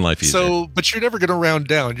 making life easier. So, but you're never going to round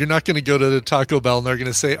down. You're not going to go to the Taco Bell and they're going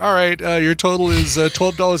to say, all right, your total is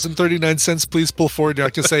 $12.39. Please pull forward. You're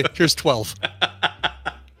not going to say, here's 12.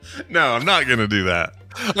 No, I'm not going to do that.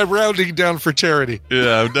 I'm rounding down for charity.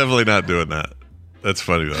 Yeah, I'm definitely not doing that. That's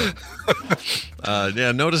funny, though.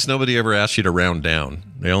 Notice nobody ever asks you to round down.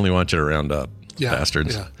 They only want you to round up,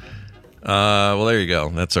 bastards. Yeah. Well, there you go.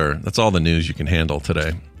 That's all the news you can handle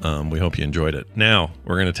today. We hope you enjoyed it. Now,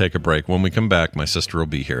 we're going to take a break. When we come back, my sister will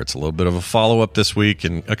be here. It's a little bit of a follow-up this week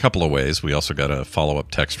in a couple of ways. We also got a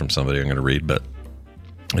follow-up text from somebody I'm going to read. But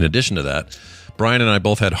in addition to that, Brian and I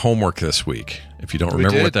both had homework this week. If you don't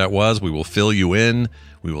remember what that was, we will fill you in.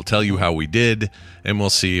 We will tell you how we did, and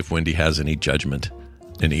we'll see if Wendy has any judgment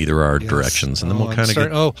in either our directions. And then we'll kind of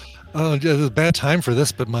get... Oh, it's a bad time for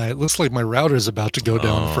this, but it looks like my router's about to go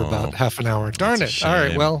down for about half an hour. Darn it. All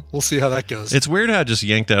right, well, we'll see how that goes. It's weird how it just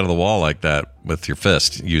yanked out of the wall like that with your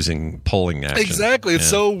fist using pulling action. Exactly. It's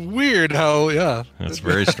so weird how, It's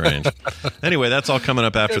very strange. Anyway, that's all coming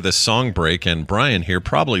up after this song break, and Brian here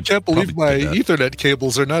probably... Can't believe my Ethernet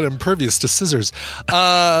cables are not impervious to scissors.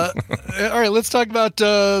 All right, let's talk about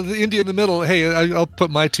the India in the Middle. Hey, I'll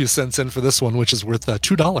put my 2 cents in for this one, which is worth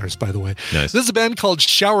 $2, by the way. Nice. This is a band called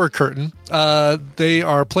Shower Curtain. They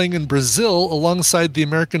are playing in Brazil alongside the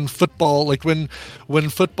American football. Like when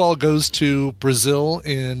football goes to Brazil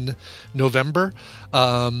in November,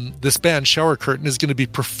 this band Shower Curtain is going to be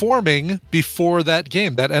performing before that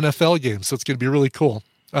game, that NFL game. So it's going to be really cool.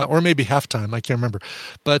 Or maybe halftime. I can't remember.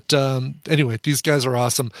 But anyway, these guys are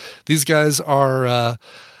awesome. These guys are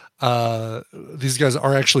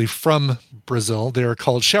actually from Brazil. They are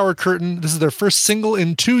called Shower Curtain. This is their first single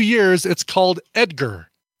in 2 years. It's called Edgar.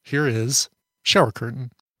 Here is Shower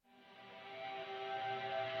Curtain.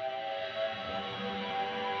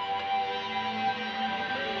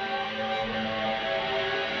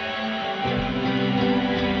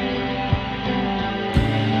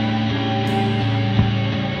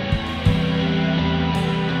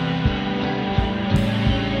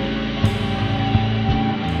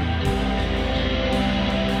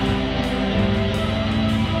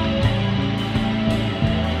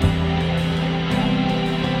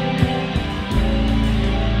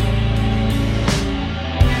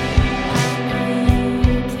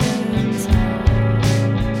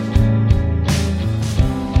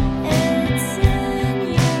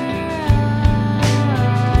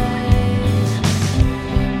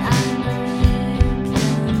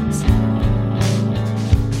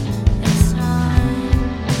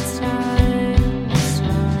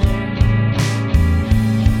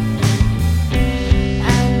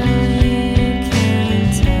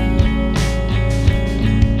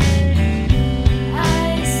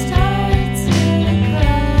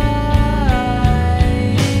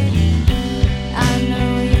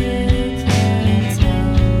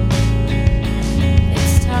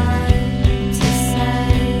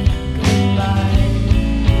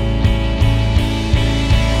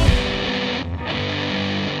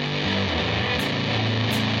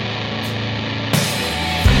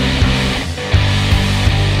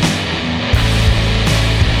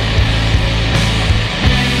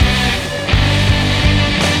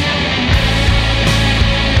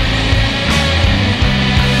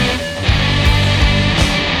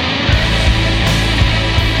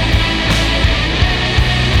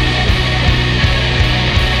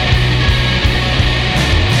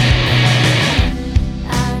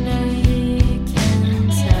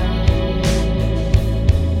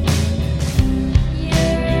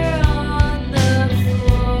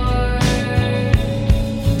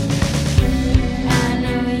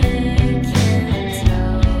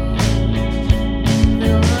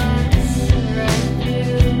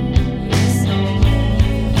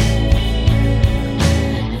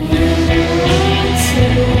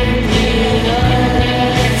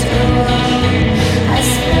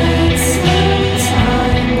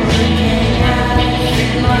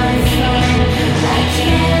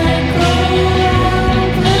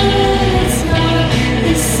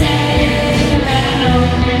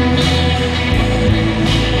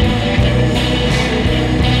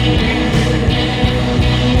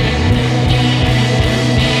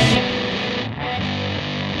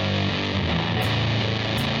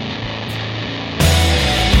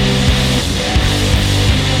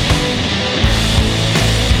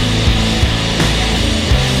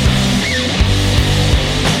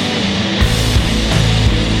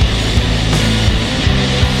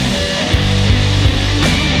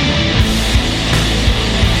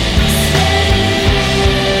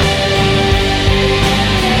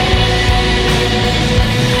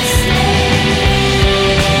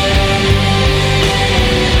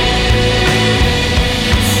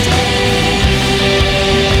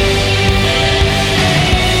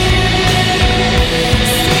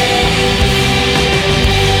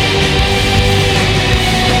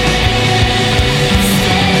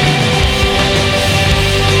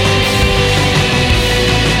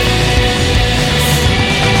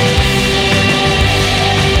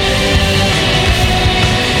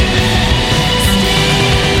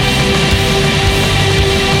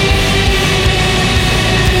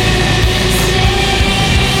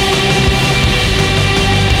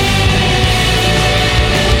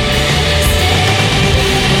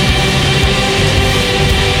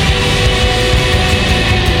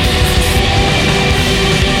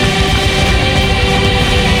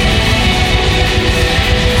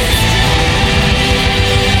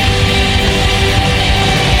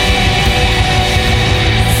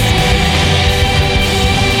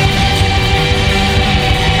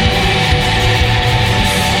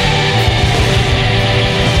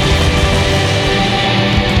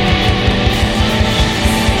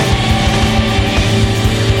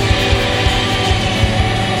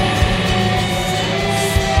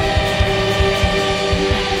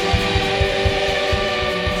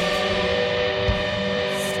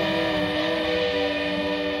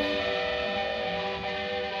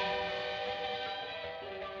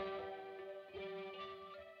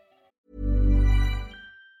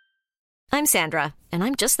 I'm Sandra, and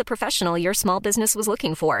I'm just the professional your small business was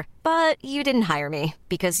looking for. But you didn't hire me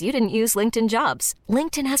because you didn't use LinkedIn Jobs.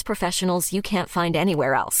 LinkedIn has professionals you can't find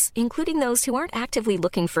anywhere else, including those who aren't actively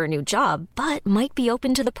looking for a new job, but might be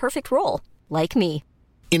open to the perfect role, like me.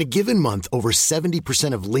 In a given month, over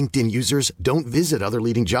 70% of LinkedIn users don't visit other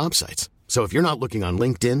leading job sites. So if you're not looking on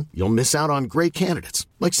LinkedIn, you'll miss out on great candidates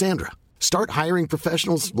like Sandra. Start hiring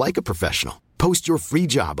professionals like a professional. Post your free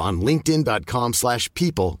job on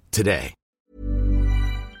linkedin.com/people today.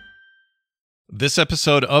 This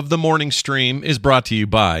episode of The Morning Stream is brought to you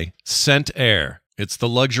by Scent Air. It's the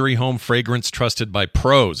luxury home fragrance trusted by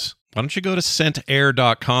pros. Why don't you go to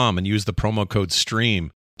scentair.com and use the promo code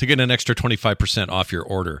STREAM to get an extra 25% off your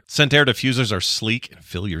order. Scent Air diffusers are sleek and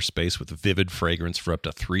fill your space with vivid fragrance for up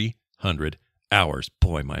to 300 hours.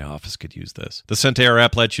 Boy, my office could use this. The Scent Air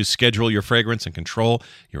app lets you schedule your fragrance and control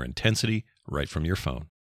your intensity right from your phone.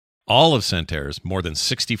 All of Scent Air's more than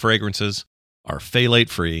 60 fragrances are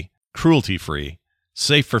phthalate-free, cruelty-free,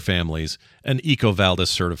 safe for families, and EcoVadis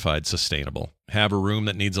certified sustainable. Have a room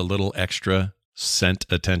that needs a little extra scent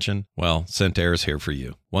attention? Well, Scent Air is here for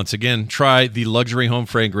you. Once again, try the luxury home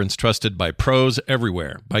fragrance trusted by pros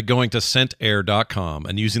everywhere by going to scentair.com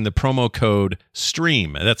and using the promo code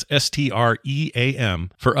STREAM, that's STREAM,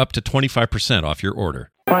 for up to 25% off your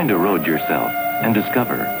order. Find a road yourself and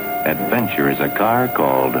discover adventure is a car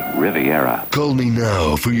called Riviera. Call me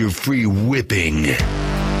now for your free whipping.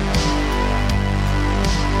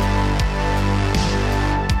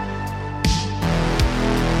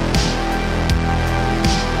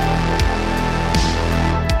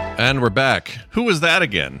 And we're back. Who was that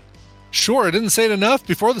again? Sure, I didn't say it enough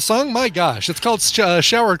before the song. My gosh, it's called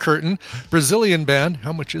Shower Curtain, Brazilian band.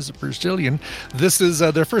 How much is a Brazilian? This is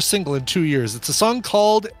their first single in 2 years. It's a song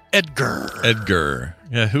called Edgar. Edgar.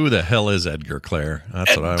 Yeah, who the hell is Edgar, Claire?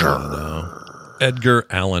 That's Edgar. What I want to know. Edgar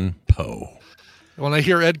Allan Poe. When I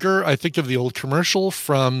hear Edgar, I think of the old commercial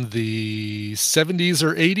from the 70s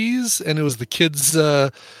or 80s, and it was the kid's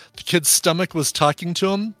stomach was talking to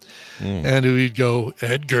him, and he'd go,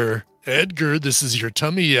 Edgar, this is your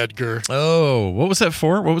tummy, Edgar. Oh, what was that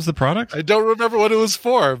for? What was the product? I don't remember what it was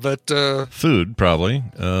for, but... food, probably.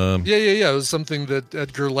 Yeah. It was something that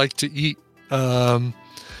Edgar liked to eat. Let's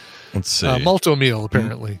see. Malto meal,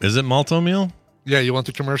 apparently. Is it Malto meal? Yeah, you want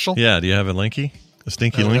the commercial? Yeah, do you have a linky? A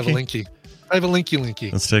stinky linky? I have a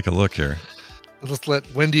linky. Let's take a look here. Let's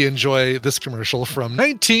let Wendy enjoy this commercial from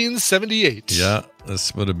 1978. Yeah,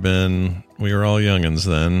 this would have been... We were all youngins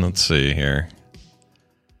then. Let's see here.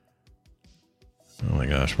 Oh my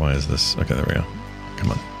gosh, why is this... Okay, there we go.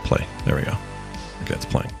 Come on, play. There we go. Okay, it's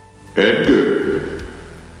playing. Edgar.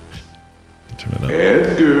 Turn it up.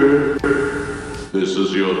 Edgar. This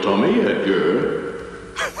is your tummy, Edgar.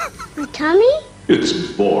 My tummy? It's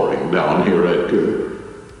boring down here, Edgar.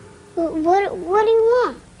 What do you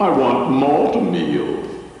want? I want malt meal.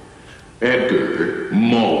 Edgar,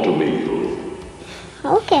 malt meal.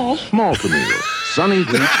 Okay. Malt meal. Sunny,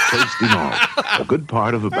 rich, tasty malt. A good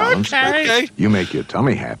part of a balanced breakfast. You make your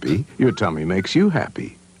tummy happy, your tummy makes you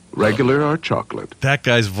happy. Regular or chocolate. That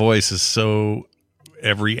guy's voice is so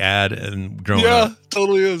every ad and growing up. Yeah,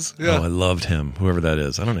 totally is. Yeah. Oh, I loved him. Whoever that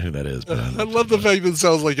is. I don't know who that is. But I love the fact that it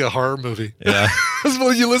sounds like a horror movie. Yeah.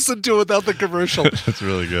 When you listen to it without the commercial. It's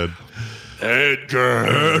really good.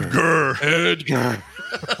 Edgar.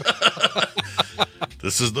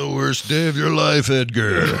 This is the worst day of your life,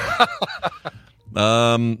 Edgar.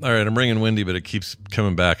 All right, I'm bringing Wendy, but it keeps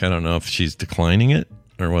coming back. I don't know if she's declining it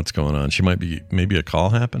or what's going on. She might be, maybe a call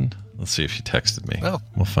happened. Let's see if she texted me. Oh.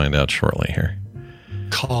 We'll find out shortly here.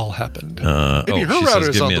 Call happened. Maybe her router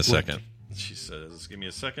is on the blink. Give me a second. She says, give me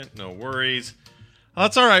a second. No worries. Oh,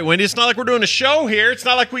 that's all right, Wendy. It's not like we're doing a show here. It's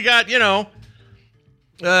not like we got,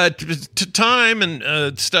 time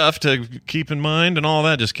and stuff to keep in mind and all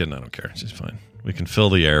that. Just kidding. I don't care. It's just fine. We can fill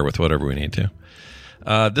the air with whatever we need to.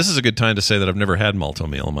 This is a good time to say that I've never had malto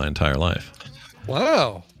meal in my entire life.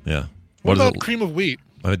 Wow. Yeah. What about cream of wheat?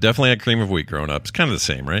 I definitely had cream of wheat growing up. It's kind of the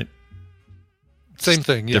same, right? Same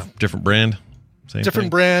thing, yeah. Different brand? Same different thing?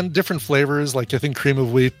 Brand, different flavors. Like I think cream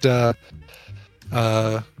of wheat, they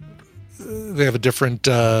have a different,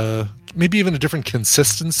 maybe even a different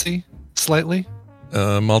consistency, slightly.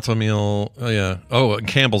 Malto meal, oh yeah. Oh,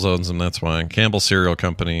 Campbell's owns them, that's why. Campbell Cereal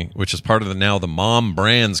Company, which is part of the Mom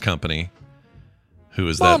Brands Company. Who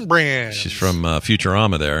is Mom that? Brands. She's from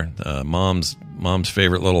Futurama there. Mom's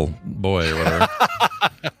favorite little boy or whatever.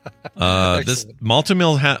 This Malto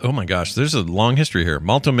Mill, oh my gosh, there's a long history here.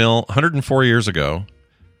 Malto Mill, 104 years ago,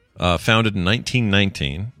 founded in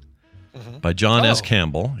 1919 by John S.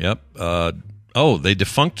 Campbell. Yep. They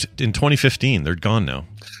defunct in 2015. They're gone now.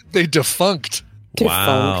 They defunct.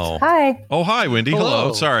 Wow. Hi. Oh, hi, Wendy.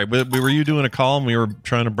 Hello. Sorry. Were you doing a call and we were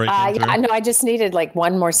trying to break in through? Yeah, no, I just needed like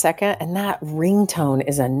one more second, and that ringtone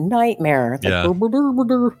is a nightmare. It's Yeah. Can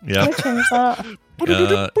I change that?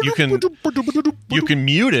 You can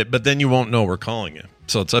mute it, but then you won't know we're calling you.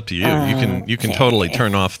 So it's up to you. You can totally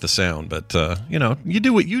turn off the sound, but you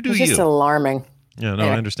do what you do. It's just alarming. Yeah, no,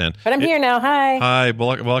 I understand. But I'm here now. Hi. Hi.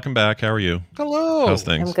 Welcome back. How are you? Hello. How's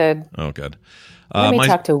things? I'm good. Oh, good. Let me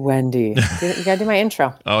talk to Wendy. You got to do my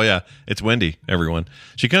intro. Oh, yeah. It's Wendy, everyone.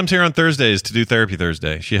 She comes here on Thursdays to do Therapy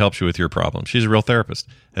Thursday. She helps you with your problems. She's a real therapist.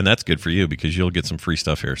 And that's good for you because you'll get some free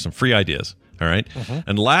stuff here, some free ideas. All right?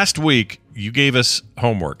 And last week, you gave us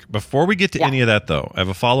homework. Before we get to any of that, though, I have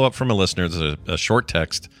a follow-up from a listener. There's a short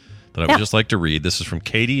text that I would just like to read. This is from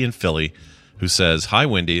Katie in Philly, who says, "Hi,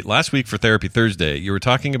 Wendy. Last week for Therapy Thursday, you were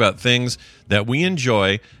talking about things that we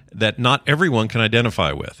enjoy that not everyone can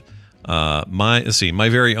identify with. My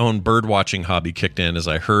very own bird watching hobby kicked in as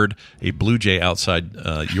I heard a blue jay outside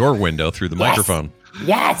your window through the microphone.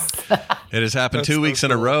 Yes. It has happened 2 weeks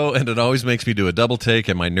in a row, and it always makes me do a double take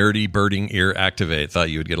and my nerdy birding ear activate. Thought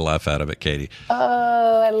you would get a laugh out of it, Katie."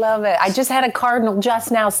 Oh, I love it. I just had a cardinal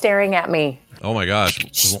just now staring at me. Oh my gosh.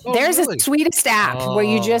 There's a sweetest app where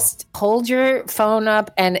you just hold your phone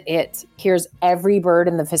up and it hears every bird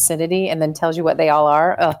in the vicinity and then tells you what they all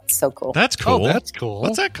are. Oh, it's so cool. That's cool. Oh, that's cool.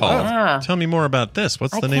 What's that called? Yeah. Tell me more about this.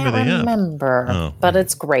 What's the name of the app? I can't remember, but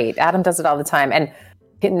it's great. Adam does it all the time. And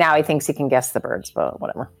now he thinks he can guess the birds, but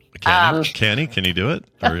whatever. Can he? Can he do it?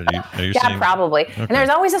 Or are you yeah, saying? probably. Okay. And there's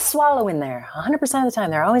always a swallow in there. 100% of the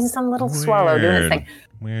time, there's always some little swallow doing its thing.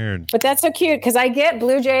 Weird. But that's so cute because I get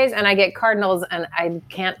Blue Jays and I get Cardinals, and I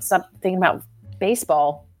can't stop thinking about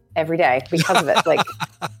baseball every day because of it. Like,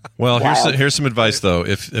 well, here's some advice though.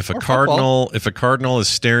 If a cardinal is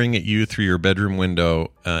staring at you through your bedroom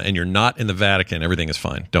window and you're not in the Vatican, everything is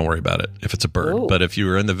fine. Don't worry about it. If it's a bird, Ooh. But if you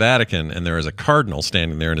were in the Vatican and there is a cardinal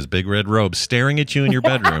standing there in his big red robe staring at you in your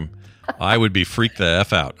bedroom, I would be freaked the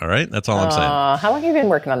F out. All right, that's all I'm saying. How long have you been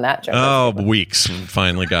working on that, Joe? Oh, weeks.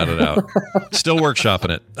 Finally got it out. Still workshopping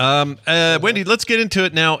it. Wendy, let's get into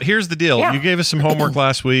it now. Here's the deal. Yeah. You gave us some homework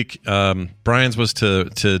last week. Brian's was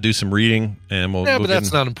to do some reading, and we'll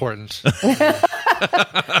that's not important.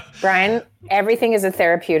 Brian, everything is a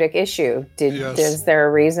therapeutic issue. Is there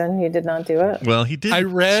a reason you did not do it? Well, he did. I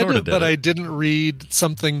read, sort of but I didn't read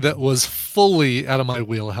something that was fully out of my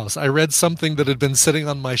wheelhouse. I read something that had been sitting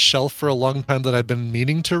on my shelf for a long time that I'd been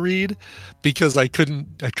meaning to read because I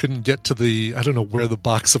couldn't get to I don't know where the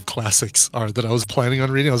box of classics are that I was planning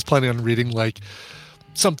on reading. I was planning on reading like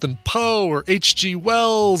something Poe or H.G.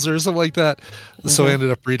 Wells or something like that. Mm-hmm. So I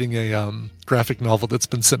ended up reading a graphic novel that's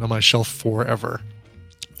been sitting on my shelf forever.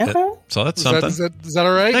 So that's something. Is that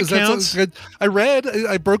all right? That counts.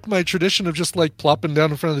 I broke my tradition of just like plopping down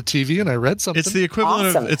in front of the TV and I read something. It's the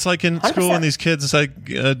equivalent of, it's like in 100%. School and these kids, it's like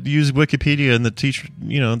use Wikipedia and the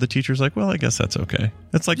teacher's like, well, I guess that's okay.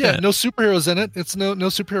 It's like that. No superheroes in it. It's no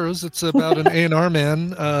superheroes. It's about an A&R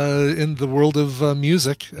man in the world of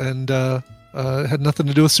music and had nothing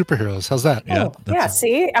to do with superheroes. How's that? Yeah.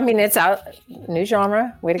 See, I mean, it's out, new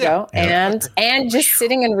genre, way to go. Yeah. And just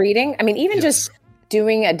sitting and reading. I mean, even just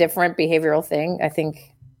doing a different behavioral thing, I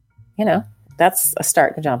think, that's a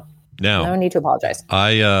start. Good job. No need to apologize.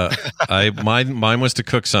 Mine was to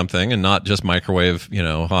cook something and not just microwave,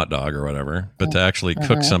 hot dog or whatever, but to actually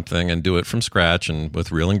cook something and do it from scratch and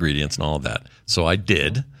with real ingredients and all of that. So I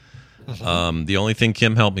did. The only thing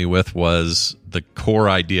Kim helped me with was the core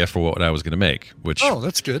idea for what I was going to make, which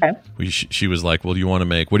that's good. She was like, well, what do you want to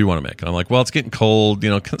make? And I'm like, well, it's getting cold,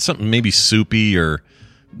 something maybe soupy or,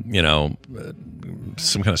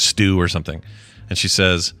 some kind of stew or something. And she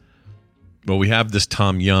says, well, we have this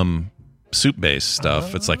Tom Yum soup base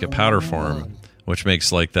stuff. It's like a powder form, which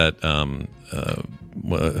makes like that.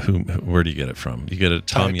 Where do you get it from? You get it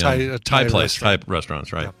Tom Yum Thai place, Thai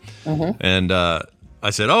restaurants, right? Yeah. Mm-hmm. And I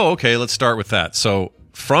said, oh, okay, let's start with that. So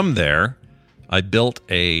from there, I built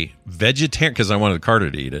a vegetarian, because I wanted Carter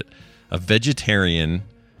to eat it, a vegetarian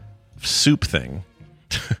soup thing.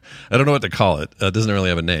 I don't know what to call it. It doesn't really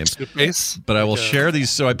have a name. Soup base? But I will share these.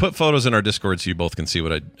 So I put photos in our Discord so you both can see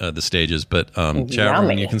what the stage is. But chat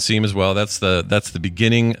room, you can see them as well. That's the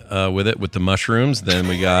beginning with it, with the mushrooms. Then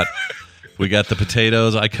we got the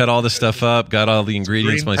potatoes. I cut all this stuff up, got all the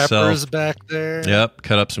ingredients myself. Peppers back there. Yep,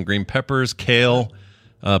 cut up some green peppers, kale,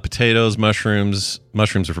 potatoes, mushrooms.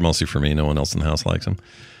 Mushrooms are mostly for me. No one else in the house likes them.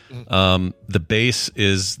 The base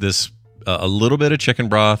is this a little bit of chicken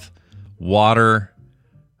broth, water,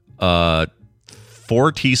 4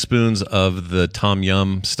 teaspoons of the Tom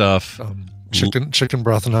Yum stuff. Chicken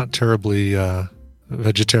broth, not terribly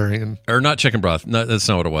vegetarian. Or not chicken broth. No, that's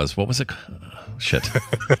not what it was. What was it? shit.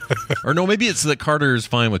 Or no, maybe it's that Carter is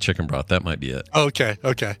fine with chicken broth. That might be it. Okay.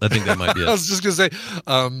 I think that might be it. I was just gonna say,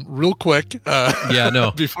 real quick.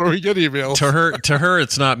 No. Before we get emails, to her,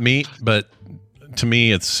 it's not meat, but to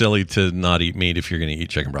me, it's silly to not eat meat if you're going to eat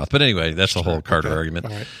chicken broth. But anyway, that's the whole Carter argument.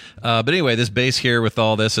 Right. But anyway, this base here with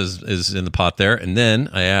all this is in the pot there, and then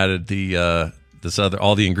I added the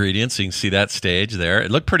all the ingredients. So you can see that stage there.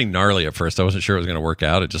 It looked pretty gnarly at first. I wasn't sure it was going to work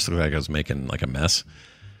out. It just looked like I was making like a mess.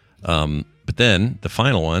 But then the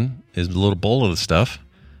final one is a little bowl of the stuff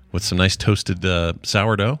with some nice toasted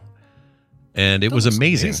sourdough. And it was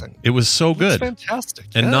amazing. It was so good. Fantastic.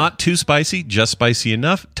 And not too spicy, just spicy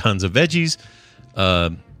enough. Tons of veggies.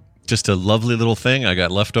 Just a lovely little thing. I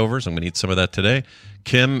got leftovers. I'm going to eat some of that today.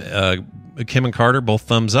 Kim and Carter both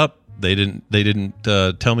thumbs up. They didn't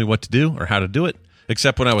tell me what to do or how to do it,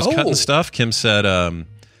 except when I was cutting stuff. Kim said,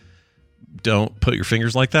 "Don't put your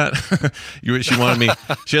fingers like that." She wanted me.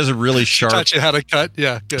 She has a really sharp. Taught you how to cut.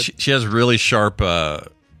 Yeah, good. She has really sharp. I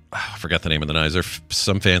forgot the name of the knives. They're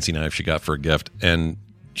some fancy knife she got for a gift, and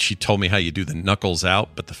she told me how you do the knuckles out,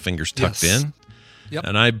 but the fingers tucked in. Yep.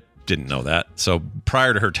 And I didn't know that. So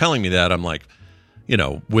prior to her telling me that, I'm like,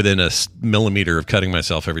 within a millimeter of cutting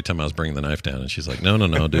myself every time I was bringing the knife down. And she's like,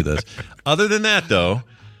 no, do this. Other than that, though,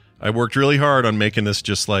 I worked really hard on making this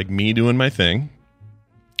just like me doing my thing.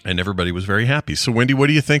 And everybody was very happy. So, Wendy, what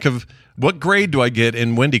do you think of what grade do I get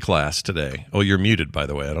in Wendy class today? Oh, you're muted, by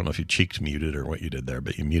the way. I don't know if you cheeked muted or what you did there,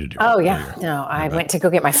 but you muted your. Oh, yeah. No, I went to go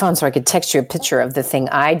get my phone so I could text you a picture of the thing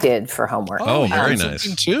I did for homework. Oh, very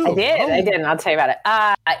nice. Too. I did, and I'll tell you about it.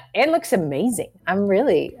 It looks amazing. I'm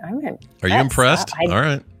impressed. Are you impressed? All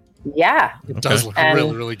right. Yeah. It does look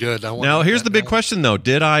really, really good. Now, here's the big question, though.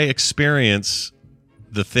 Did I experience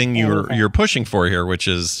the thing you're pushing for here, which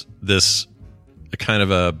is this kind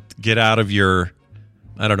of a get out of your,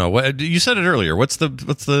 I don't know what you said it earlier. What's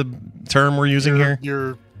the term we're using here?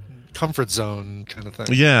 Your comfort zone kind of thing.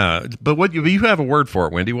 Yeah, but you have a word for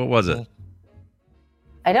it, Wendy. What was it?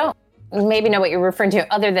 I don't maybe know what you're referring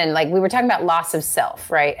to, other than like we were talking about loss of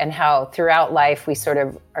self, right? And how throughout life we sort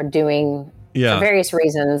of are doing for various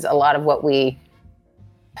reasons a lot of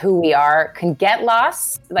who we are can get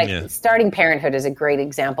lost. Like starting parenthood is a great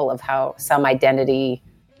example of how some identity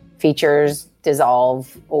features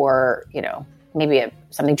dissolve, or maybe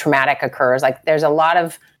something traumatic occurs. Like there's a lot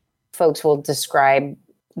of folks will describe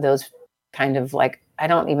those kind of like, I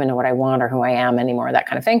don't even know what I want or who I am anymore, that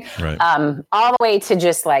kind of thing. Right. All the way to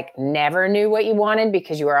just like never knew what you wanted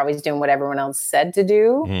because you were always doing what everyone else said to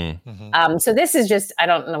do. Mm-hmm. So this is just, I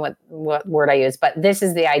don't know what word I use, but this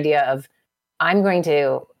is the idea of I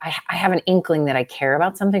have an inkling that I care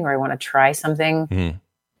about something or I want to try something. Mm-hmm.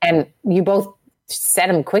 And you both said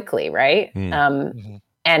them quickly, right? Mm-hmm.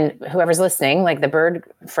 And whoever's listening, like the bird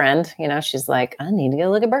friend, she's like, I need to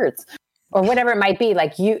go look at birds or whatever it might be.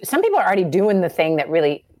 Like some people are already doing the thing that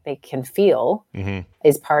really they can feel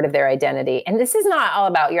is part of their identity. And this is not all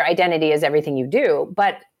about your identity as everything you do,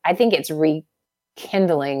 but I think it's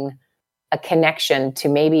rekindling a connection to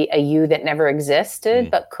maybe a you that never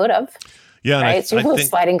existed, but could have. Yeah, right. So your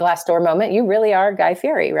sliding glass door moment. You really are Guy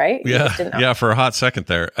Fieri, right? Yeah. For a hot second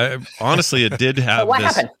there, honestly, it did have. What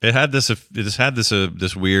happened? It had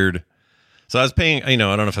this weird. So I was paying. I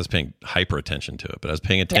don't know if I was paying hyper attention to it, but I was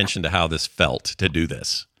paying attention to how this felt to do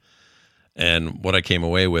this, and what I came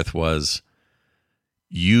away with was,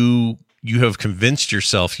 you have convinced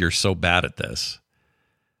yourself you're so bad at this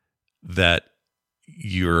that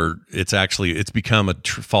it's become a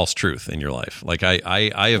false truth in your life. Like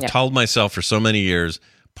I have told myself for so many years,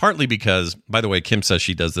 partly because, by the way, Kim says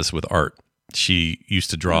she does this with art. She used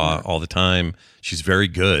to draw all the time. She's very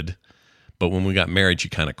good, but when we got married, she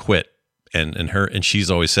kind of quit. And she's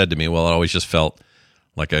always said to me, well, it always just felt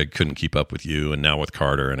like I couldn't keep up with you. And now with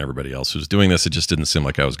Carter and everybody else who's doing this, it just didn't seem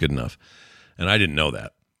like I was good enough. And I didn't know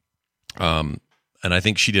that. And I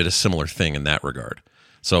think she did a similar thing in that regard.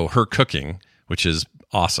 So her cooking, which is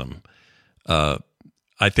awesome.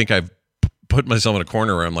 I think I've put myself in a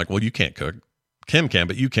corner where I'm like, well, you can't cook. Kim can,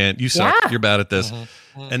 but you can't. You suck. Yeah. You're bad at this.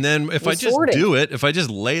 And then if I just do it, if I just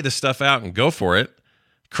lay the stuff out and go for it,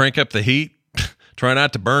 crank up the heat, try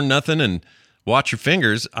not to burn nothing and watch your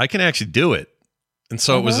fingers, I can actually do it. And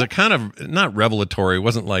so it was a kind of, not revelatory, it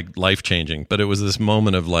wasn't like life-changing, but it was this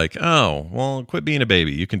moment of like, oh, well, quit being a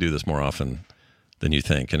baby. You can do this more often than you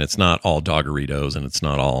think. And it's not all Dogaritos and it's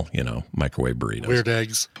not all, microwave burritos. Weird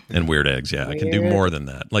eggs. And weird eggs, yeah. I can do more than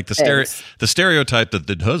that. Like the stereotype that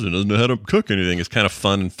the husband doesn't know how to cook anything is kind of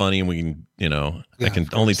fun and funny, and we can, I can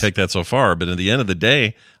only take that so far. But at the end of the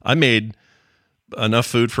day, I made enough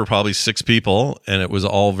food for probably 6 people, and it was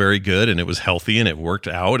all very good, and it was healthy, and it worked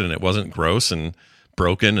out, and it wasn't gross and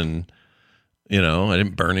broken, and You know, I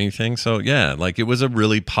didn't burn anything. So yeah, like it was a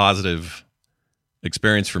really positive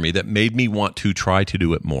experience for me that made me want to try to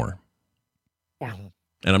do it more. Yeah.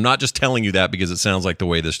 And I'm not just telling you that because it sounds like the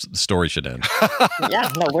way this story should end. Yeah,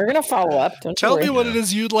 no, we're going to follow up. Don't Tell worry. me what it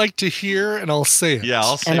is you'd like to hear, and I'll say it. Yeah,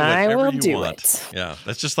 I'll say And whatever I will you do want. it. Yeah,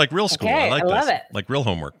 that's just like real school. Okay, I like I love this. it. Like real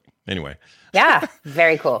homework. Anyway. Yeah,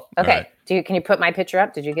 very cool. All Okay, right. can you put my picture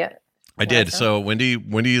up? Did you get? I did. So Wendy,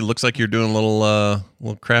 looks like you're doing a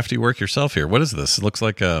little crafty work yourself here. What is this? It looks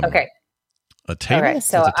like okay. A table. All right,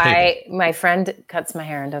 so It's a table. my friend cuts my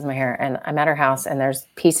hair and does my hair, and I'm at her house, and there's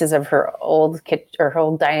pieces of her old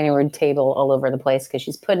dining room table all over the place because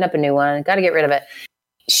she's putting up a new one. Got to get rid of it.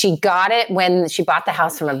 She got it when she bought the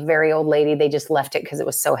house from a very old lady. They just left it because it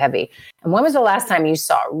was so heavy. And when was the last time you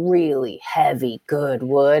saw really heavy, good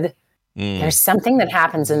wood? There's something that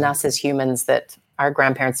happens in us as humans that our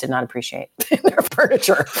grandparents did not appreciate in their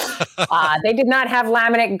furniture. They did not have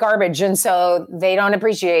laminate garbage, and so they don't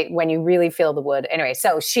appreciate when you really feel the wood. Anyway,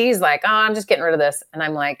 so she's like, "Oh, I'm just getting rid of this," and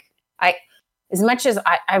I'm like, as much as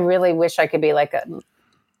I really wish I could be like a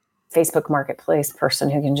Facebook Marketplace person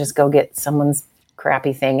who can just go get someone's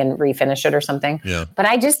crappy thing and refinish it or something. Yeah. But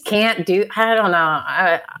I just can't do. I don't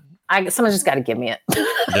know. Someone's just got to give me it.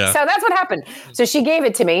 Yeah. So that's what happened. So she gave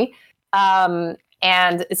it to me.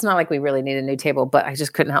 And it's not like we really need a new table, but I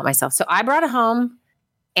just couldn't help myself. So I brought it home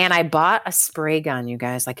and I bought a spray gun, you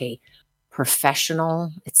guys, like a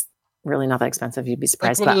professional. It's really not that expensive. You'd be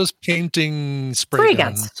surprised. Like one of those painting spray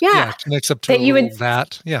guns. Yeah. Connects up to a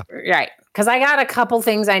vat. Yeah. Right. Because I got a couple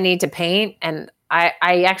things I need to paint, and I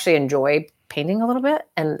actually enjoy painting a little bit,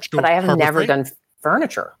 but I have never done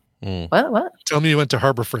furniture. What? Tell me you went to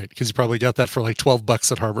Harbor Freight, because you probably got that for like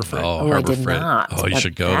 $12 at Harbor Freight. Oh, I Harbor did Freight. not. Oh, you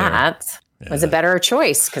should go that there. Was a better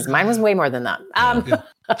choice because mine was way more than that.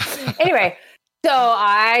 Anyway, so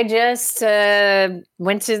I just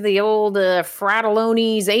went to the old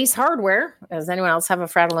Fratelloni's Ace Hardware. Does anyone else have a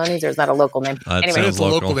Fratelloni's, or is that a local name? Anyway, it's a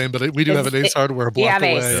local name, but we do have an Ace Hardware a block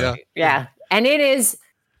away. Yeah. And it is,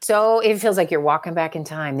 so it feels like you're walking back in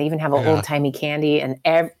time. They even have an old-timey candy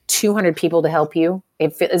and 200 people to help you.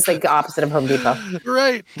 It's like the opposite of Home Depot.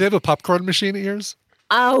 Right. They have a popcorn machine at yours?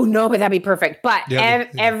 Oh, no, but that'd be perfect. But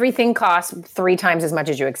everything costs 3 times as much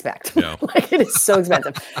as you expect. Yeah. Like, it is so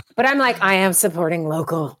expensive. But I'm like, I am supporting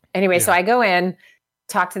local. Anyway, so I go in,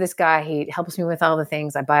 talk to this guy. He helps me with all the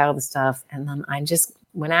things. I buy all the stuff. And then I just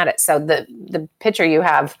went at it. So the picture you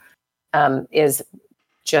have is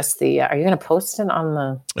just the, are you going to post it on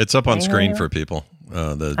the? It's up on screen for people.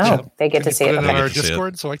 They get to see it. Put it in our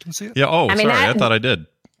Discord so I can see it? Yeah. Oh, sorry. I thought I did.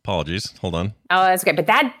 Apologies. Hold on. Oh, that's great. But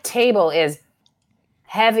that table is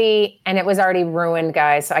heavy, and it was already ruined,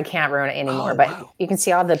 guys, so I can't ruin it anymore. But you can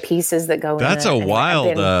see all the pieces that go in. That's a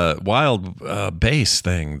wild base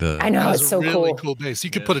thing. I know, it's so really cool. Cool base. You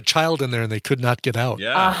could put a child in there and they could not get out.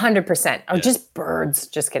 Yeah. 100%. Or just birds.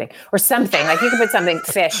 Just kidding. Or something. Like you could put something,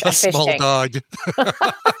 fish, a fish small tank. dog.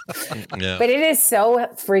 Yeah. But it is so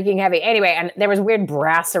freaking heavy. Anyway, and there was weird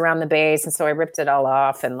brass around the base, and so I ripped it all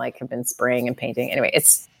off and like have been spraying and painting. Anyway,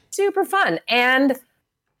 it's super fun. And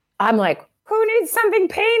I'm like, who needs something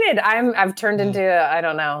painted? I've turned into, I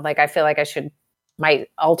don't know, like I feel like I should, my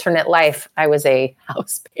alternate life, I was a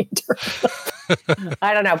house painter.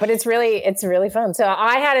 I don't know, but it's really fun. So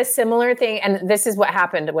I had a similar thing, and this is what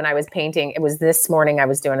happened when I was painting. It was this morning I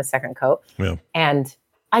was doing a second coat. Yeah. And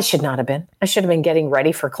I should not have been. I should have been getting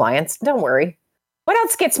ready for clients. Don't worry. What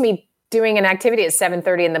else gets me doing an activity at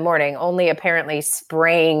 7:30 in the morning? Only apparently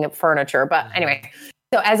spraying furniture. But anyway,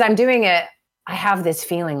 so as I'm doing it, I have this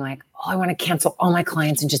feeling like, I want to cancel all my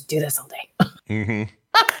clients and just do this all day.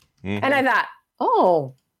 And I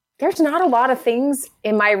thought, there's not a lot of things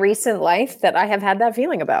in my recent life that I have had that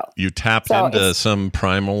feeling about. You tapped into some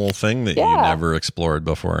primal thing that you never explored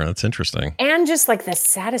before. That's interesting. And just like the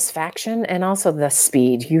satisfaction and also the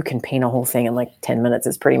speed. You can paint a whole thing in like 10 minutes.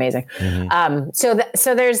 It's pretty amazing.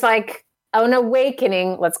 So there's like an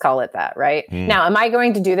awakening, let's call it that, right? Now, am I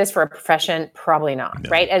going to do this for a profession? Probably not,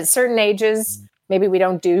 right? At certain ages, maybe we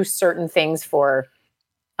don't do certain things for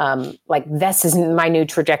like this is my new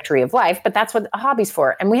trajectory of life, but that's what a hobby's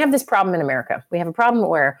for. And we have this problem in America. We have a problem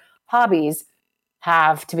where hobbies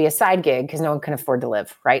have to be a side gig because no one can afford to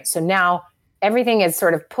live, right? So now everything is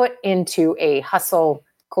sort of put into a hustle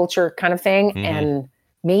culture kind of thing. And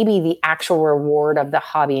maybe the actual reward of the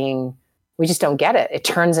hobbying, we just don't get it. It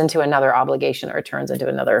turns into another obligation, or it turns into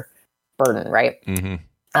another burden, right?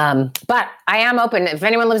 But I am open. If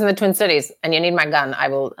anyone lives in the Twin Cities and you need my gun, I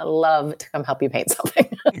will love to come help you paint something.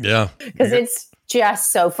 Yeah. Because it's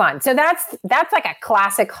just so fun. So that's like a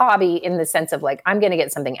classic hobby in the sense of like, I'm going to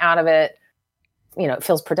get something out of it. You know, it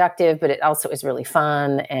feels productive, but it also is really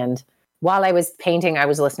fun. And while I was painting, I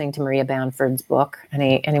was listening to Maria Bamford's book.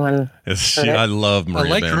 Anyone? I love Maria. I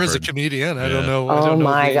like Bamford. her as a comedian. I don't know. Oh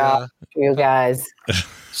my God, you guys.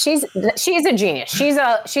 She's a genius. She's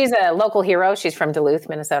a local hero. She's from Duluth,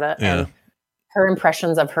 Minnesota, and her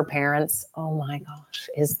impressions of her parents, oh my gosh,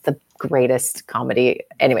 is the greatest comedy.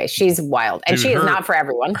 Anyway, she's wild, and she is not for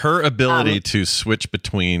everyone. Her ability to switch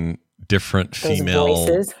between different female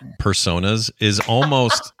personas is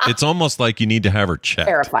almost it's almost like you need to have her checked.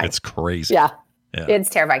 Terrifying. It's crazy. Yeah, it's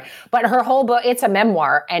terrifying. But her whole book, it's a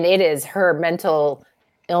memoir, and it is her mental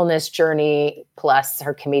illness journey plus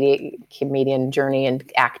her comedian journey and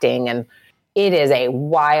acting, and it is a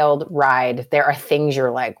wild ride. There are things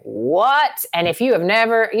you're like, what? And if you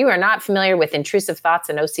are not familiar with intrusive thoughts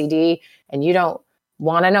and OCD, and you don't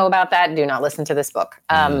want to know about that, do not listen to this book.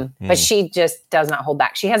 But she just does not hold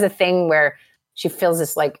back. She has a thing where she feels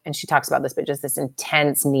this and she talks about this, but just this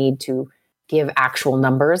intense need to give actual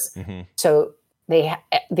numbers. Mm-hmm. So the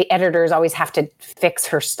editors always have to fix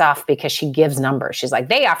her stuff because she gives numbers. She's like,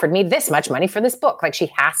 they offered me this much money for this book. Like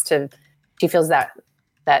she feels that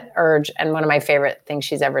urge. And one of my favorite things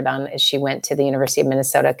she's ever done is she went to the University of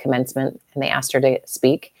Minnesota commencement and they asked her to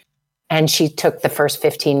speak. And she took the first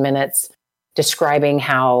 15 minutes describing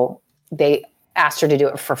how they asked her to do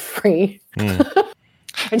it for free.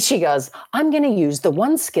 And she goes, I'm going to use the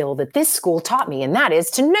one skill that this school taught me, and that is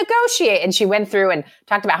to negotiate. And she went through and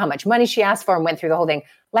talked about how much money she asked for and went through the whole thing.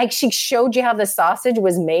 Like she showed you how the sausage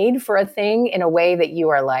was made for a thing in a way that you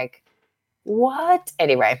are like, what?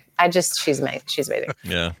 Anyway, she's amazing.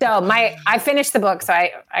 Yeah. So I finished the book, so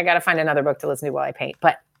I got to find another book to listen to while I paint.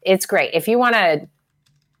 But it's great. If you want a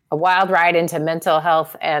wild ride into mental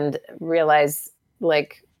health and realize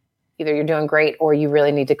like either you're doing great or you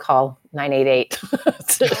really need to call 988.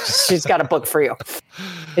 She's got a book for you.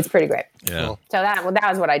 It's pretty great. Yeah. So that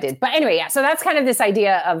was what I did. But anyway, yeah. So that's kind of this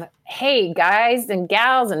idea of, hey, guys and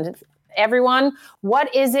gals and everyone,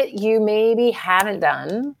 what is it you maybe haven't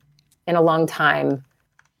done in a long time?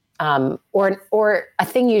 Or a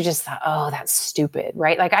thing you just thought, oh, that's stupid,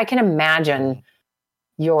 right? Like I can imagine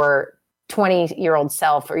your 20-year-old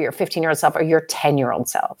self or your 15-year-old self or your 10-year-old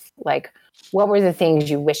self. Like, what were the things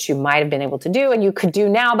you wish you might have been able to do and you could do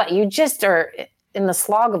now, but you just are in the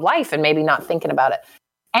slog of life and maybe not thinking about it.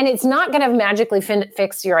 And it's not going to magically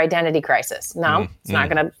fix your identity crisis. No, it's not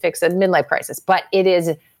going to fix a midlife crisis, but it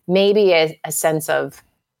is maybe a sense of,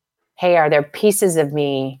 hey, are there pieces of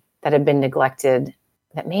me that have been neglected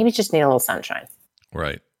that maybe just need a little sunshine?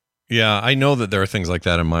 Right. Yeah, I know that there are things like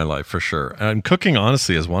that in my life for sure. And cooking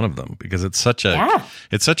honestly is one of them because it's such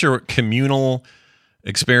a communal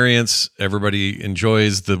experience. Everybody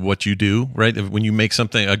enjoys what you do, right? When you make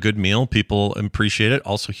something a good meal, people appreciate it.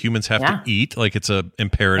 Also, humans have to eat, like it's a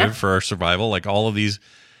imperative for our survival. Like all of these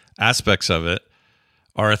aspects of it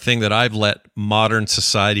are a thing that I've let modern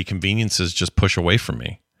society conveniences just push away from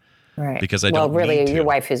me. Right. Because I don't need to. Your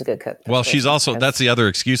wife is a good cook. Well, she's also, that's the other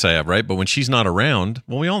excuse I have, right? But when she's not around,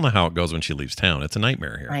 well, we all know how it goes when she leaves town. It's a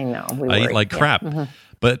nightmare here. I know. I eat like crap. Mm-hmm.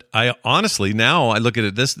 But I honestly, now I look at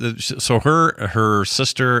it so her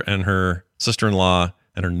sister and her sister-in-law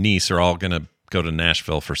and her niece are all going to go to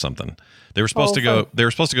Nashville for something. They were supposed to go. They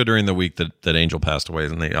were supposed to go during the week that Angel passed away,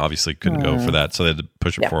 and they obviously couldn't go for that, so they had to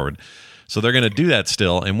push it forward. So they're going to do that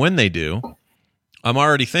still. And when they do, I'm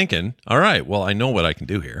already thinking, all right, well, I know what I can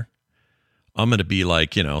do here. I'm going to be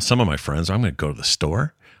like, some of my friends. I'm going to go to the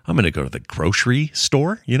store. I'm going to go to the grocery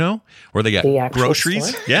store, where they got groceries.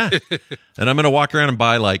 Store? Yeah. And I'm going to walk around and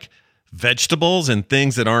buy like vegetables and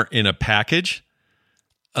things that aren't in a package,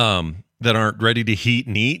 that aren't ready to heat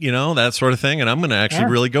and eat, that sort of thing. And I'm going to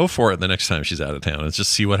actually really go for it the next time she's out of town and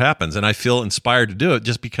just see what happens. And I feel inspired to do it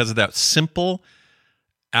just because of that simple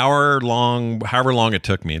however long it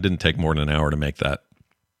took me. It didn't take more than an hour to make that.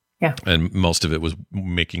 Yeah. And most of it was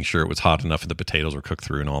making sure it was hot enough and the potatoes were cooked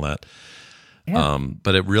through and all that. Yeah.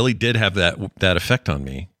 But it really did have that effect on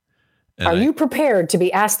me. And Are you prepared to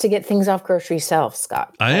be asked to get things off grocery shelves,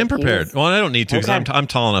 Scott? I am prepared. Well, I don't need to because I'm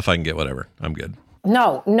tall enough I can get whatever. I'm good.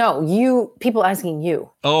 No, people asking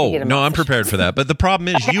you. Oh, no, I'm prepared for that. But the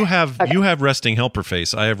problem is you have resting helper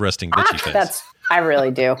face. I have resting bitchy face. I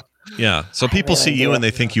really do. Yeah. So people see you and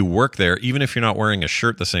they think you work there, even if you're not wearing a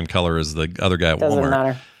shirt the same color as the other guy at Walmart. Doesn't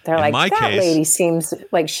matter. They're like, that lady seems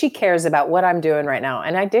like she cares about what I'm doing right now.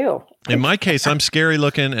 And I do. In my case, I'm scary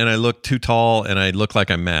looking and I look too tall and I look like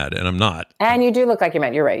I'm mad and I'm not. And you do look like you're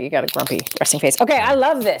mad. You're right. You got a grumpy resting face. Okay. I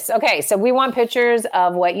love this. Okay. So we want pictures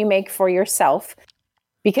of what you make for yourself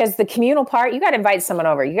because the communal part, you got to invite someone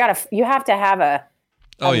over. You have to have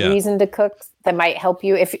reason to cook that might help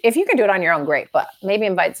you. If you can do it on your own, great, but maybe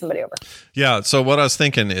invite somebody over. Yeah. So what I was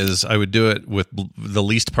thinking is I would do it with the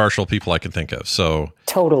least partial people I can think of. So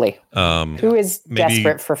totally. Who is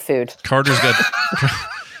desperate for food? Carter's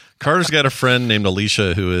got a friend named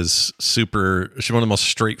Alicia who is she's one of the most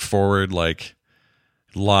straightforward, like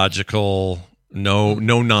logical, no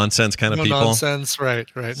nonsense kind of people. No nonsense, right.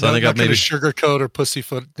 So I think I'd maybe sugarcoat or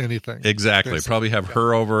pussyfoot anything. Exactly. Basically. Probably have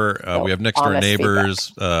her over. We have next door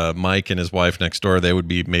neighbors, Mike and his wife next door. They would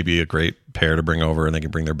be maybe a great pair to bring over, and they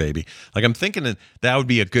can bring their baby. Like I'm thinking that would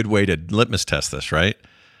be a good way to litmus test this, right?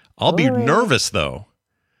 I'll be nervous though,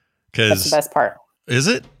 because that's the best part. Is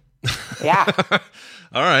it? Yeah.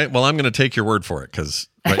 All right. Well, I'm going to take your word for it because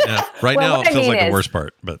right now it feels like the worst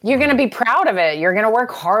part. But you're going to be proud of it. You're going to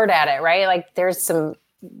work hard at it, right? Like there's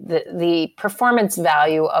the performance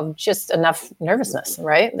value of just enough nervousness,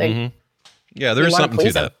 right? Mm-hmm. Yeah, there's something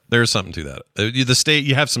to that. There's something to that.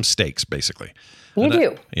 You have some stakes, basically. You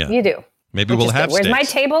do. Yeah. You do. Maybe we'll have steaks. Where's my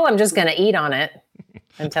table? I'm just going to eat on it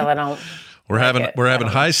until I don't. We're having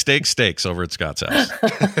high stake steaks over at Scott's house.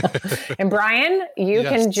 And Brian, you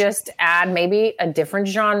can just add maybe a different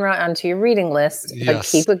genre onto your reading list, but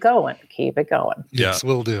keep it going. Keep it going. Yes,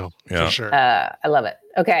 we'll do. Yeah. For sure. I love it.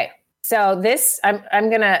 Okay. So this, I'm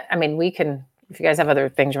going to, we can, if you guys have other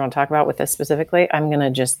things you want to talk about with this specifically, I'm going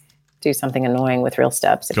to just do something annoying with real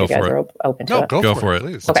steps if you guys are open to it. Go for it.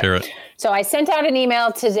 Please. Let's hear it. So I sent out an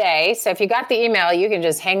email today. So if you got the email, you can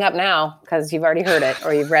just hang up now because you've already heard it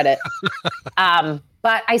or you've read it.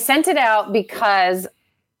 But I sent it out because,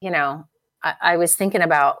 I was thinking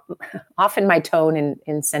about often my tone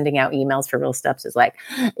in sending out emails for real steps is like,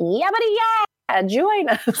 yeah, join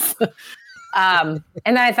us. And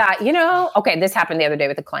then I thought, okay, this happened the other day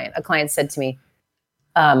with a client. A client said to me,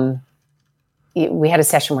 we had a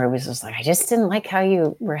session where it was just like, I just didn't like how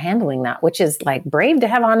you were handling that, which is like brave to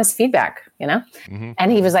have honest feedback, Mm-hmm.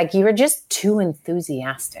 And he was like, you were just too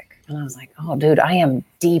enthusiastic. And I was like, oh, dude, I am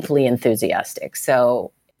deeply enthusiastic.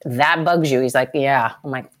 So that bugs you. He's like, yeah. I'm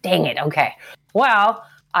like, dang it. Okay. Well,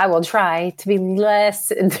 I will try to be less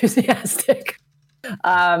enthusiastic.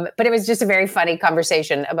 But it was just a very funny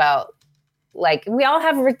conversation about like, we all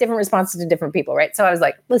have different responses to different people, right? So I was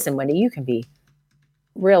like, listen, Wendy, you can be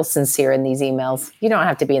real sincere in these emails. You don't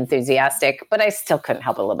have to be enthusiastic, but I still couldn't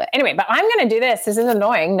help it a little bit. Anyway, but I'm going to do this. This is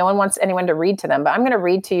annoying. No one wants anyone to read to them, but I'm going to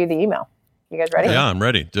read to you the email. You guys ready? Yeah, I'm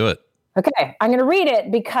ready. Do it. Okay. I'm going to read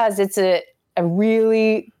it because it's a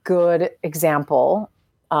really good example.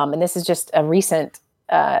 And this is just a recent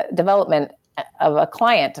development of a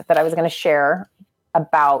client that I was going to share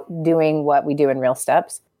about doing what we do in Real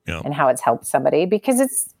Steps and how it's helped somebody,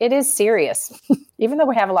 because it is serious. Even though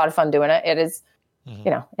we have a lot of fun doing it, it is,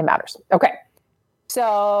 it matters. Okay.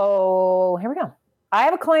 So here we go. I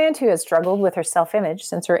have a client who has struggled with her self-image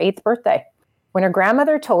since her 8th birthday, when her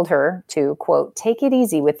grandmother told her to, quote, take it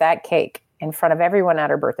easy with that cake in front of everyone at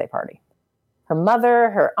her birthday party. Her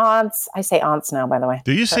mother, her aunts. I say aunts now, by the way.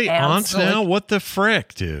 Do you say aunts now? What the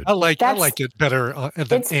frick, dude? I like it better than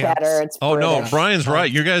it's aunts. Better. It's oh, British. no, Brian's right.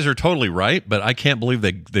 You guys are totally right, but I can't believe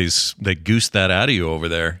they goosed that out of you over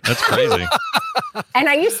there. That's crazy. And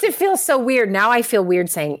I used to feel so weird. Now I feel weird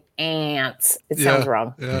saying aunts. It sounds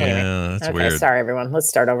wrong. Yeah, anyway. That's weird. Sorry, everyone. Let's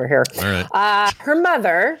start over here. All right. Her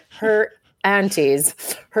mother, her aunties,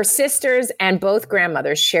 her sisters, and both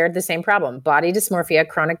grandmothers shared the same problem: body dysmorphia,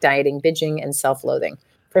 chronic dieting, binging, and self-loathing.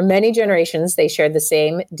 For many generations, they shared the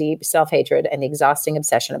same deep self-hatred and the exhausting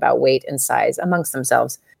obsession about weight and size amongst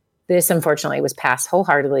themselves. This, unfortunately, was passed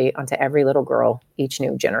wholeheartedly onto every little girl, each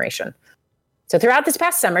new generation. So throughout this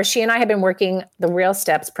past summer, she and I have been working the Real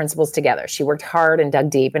Steps principles together. She worked hard and dug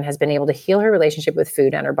deep and has been able to heal her relationship with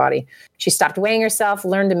food and her body. She stopped weighing herself,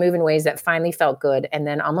 learned to move in ways that finally felt good, and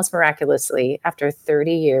then almost miraculously, after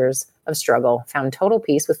 30 years of struggle, found total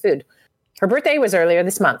peace with food. Her birthday was earlier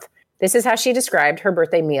this month. This is how she described her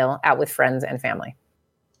birthday meal out with friends and family.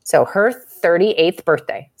 So her 38th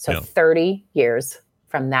birthday, 30 years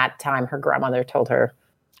from that time her grandmother told her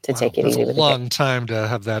to take it easy with a long time to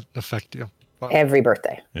have that affect you. Wow. Every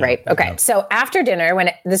birthday, right? Okay. Yeah. So after dinner,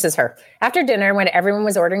 after dinner, when everyone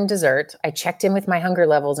was ordering dessert, I checked in with my hunger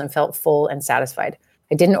levels and felt full and satisfied.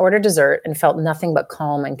 I didn't order dessert and felt nothing but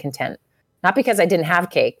calm and content. Not because I didn't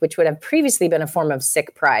have cake, which would have previously been a form of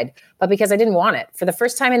sick pride, but because I didn't want it. For the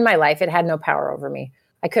first time in my life, it had no power over me.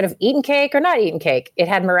 I could have eaten cake or not eaten cake. It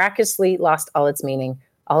had miraculously lost all its meaning,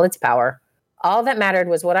 all its power. All that mattered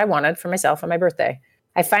was what I wanted for myself on my birthday.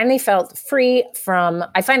 I finally feel free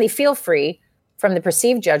from the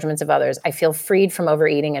perceived judgments of others. I feel freed from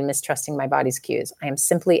overeating and mistrusting my body's cues. I am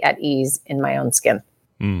simply at ease in my own skin.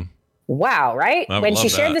 Wow, right? When she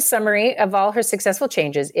shared the summary of all her successful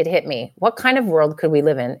changes, it hit me. What kind of world could we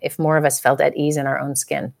live in if more of us felt at ease in our own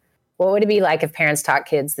skin? What would it be like if parents taught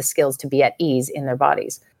kids the skills to be at ease in their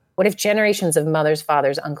bodies? What if generations of mothers,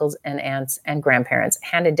 fathers, uncles, and aunts and grandparents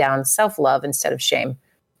handed down self-love instead of shame,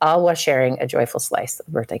 all while sharing a joyful slice of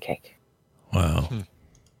birthday cake? Wow.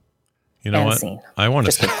 You know what? I want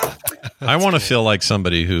to feel like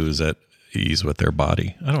somebody who's at ease with their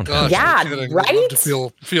body. I don't know. Yeah, right? I love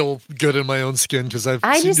to feel good in my own skin because I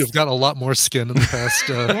seem to have gotten a lot more skin in the past.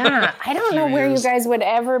 Yeah, I don't know where you guys would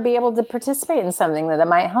ever be able to participate in something that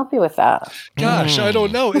might help you with that. Gosh, I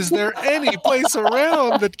don't know. Is there any place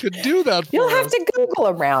around that could do that for You'll us? have to Google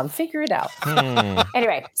around, figure it out.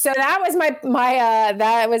 Anyway, so that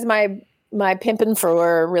was my pimping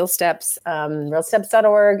for Real Steps,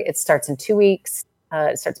 realsteps.org. It starts in 2 weeks.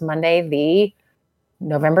 It starts Monday, the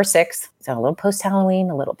November 6th. So a little post-Halloween,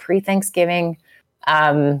 a little pre-Thanksgiving.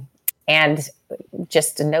 And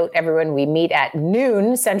just to note, everyone, we meet at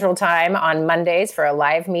noon Central Time on Mondays for a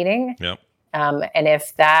live meeting. Yep. And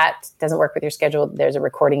if that doesn't work with your schedule, there's a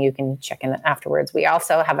recording you can check in afterwards. We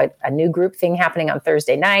also have a new group thing happening on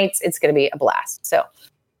Thursday nights. It's going to be a blast. So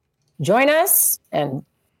join us and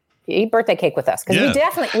eat birthday cake with us because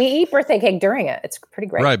we eat birthday cake during it. It's pretty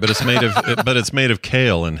great, right? But it's made of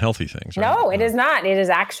kale and healthy things. Right? No, it is not. It is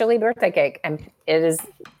actually birthday cake, and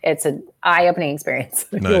it's an eye-opening experience.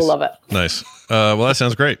 Nice. You'll love it. Nice. Well, that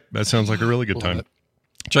sounds great. That sounds like a really good time.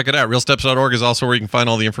 Check it out. Realsteps.org is also where you can find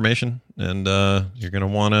all the information, and you're gonna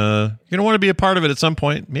want to be a part of it at some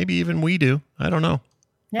point. Maybe even we do. I don't know.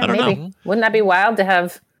 Yeah, maybe. Wouldn't that be wild to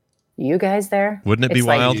have you guys there? Wouldn't it be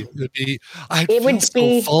wild? It would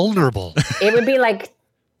be vulnerable. It would be like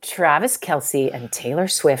Travis Kelce and Taylor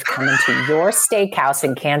Swift coming to your steakhouse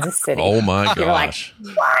in Kansas City. Oh my gosh! You're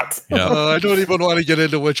like, what? Yeah. I don't even want to get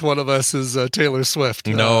into which one of us is Taylor Swift.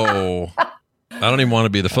 No, I don't even want to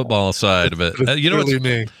be the football side of it. You know what's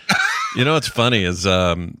me. You know what's funny is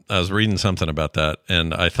I was reading something about that,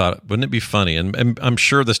 and I thought, wouldn't it be funny? And I'm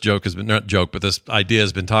sure this joke has been not joke, but this idea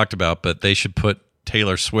has been talked about. But they should put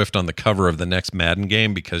Taylor Swift on the cover of the next Madden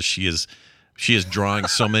game because she is drawing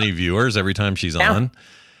so many viewers every time she's on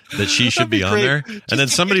that she should be on there. And then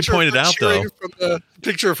somebody pointed out though, from the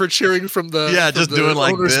picture of her cheering from the just doing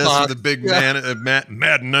like this with the big man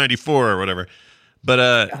Madden 94 or whatever.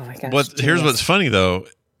 But here's what's funny though.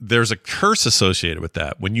 There's a curse associated with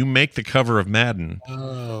that. When you make the cover of Madden,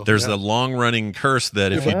 there's a long-running curse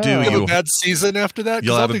that if you do, you'll have a bad season after that.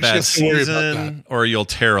 You'll have a bad season, or you'll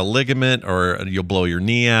tear a ligament, or you'll blow your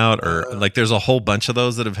knee out, or like there's a whole bunch of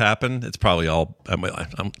those that have happened. It's probably all.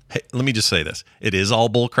 Hey, let me just say this: it is all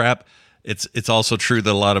bull crap. It's also true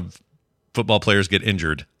that a lot of football players get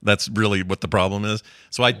injured. That's really what the problem is.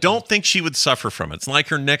 So I don't think she would suffer from it. It's like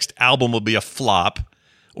her next album will be a flop.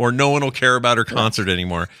 Or no one will care about her concert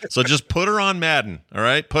anymore. So just put her on Madden, all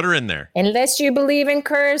right? Put her in there. Unless you believe in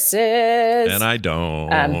curses. And I don't.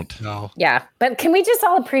 No. Yeah. But can we just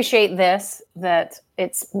all appreciate this, that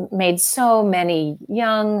it's made so many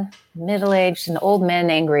young, middle-aged, and old men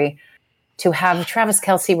angry to have Travis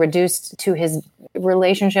Kelce reduced to his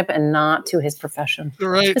relationship and not to his profession.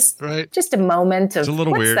 Right, Just a moment of, what's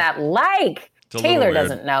weird. That like? Taylor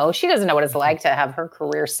doesn't know. She doesn't know what it's like to have her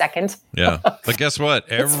career second. Yeah. But guess what?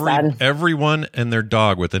 Everyone and their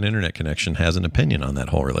dog with an internet connection has an opinion on that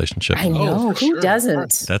whole relationship. I know. Who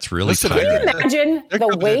doesn't? That's really tiring. Can you imagine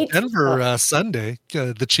the weight? Denver Sunday.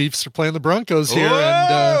 The Chiefs are playing the Broncos here.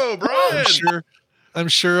 Brian! I'm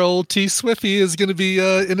sure old T. Swiffy is going to be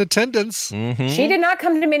in attendance. Mm-hmm. She did not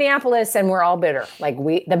come to Minneapolis, and we're all bitter. Like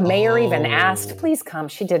the mayor even asked, "Please come."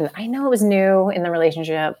 She didn't. I know it was new in the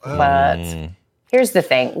relationship, but here's the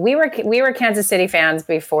thing: we were Kansas City fans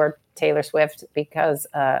before Taylor Swift because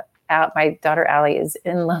my daughter Allie is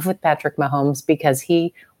in love with Patrick Mahomes because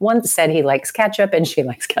he once said he likes ketchup and she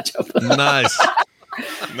likes ketchup. Nice.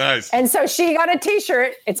 Nice. And so she got a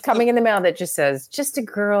T-shirt. It's coming in the mail that just says, "Just a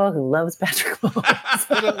girl who loves Patrick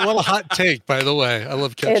Mahomes." What a hot take, by the way. I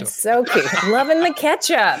love ketchup. It's so cute. Loving the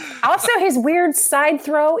ketchup. Also, his weird side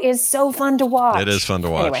throw is so fun to watch. It is fun to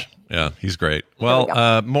watch. Anyway. Yeah, he's great.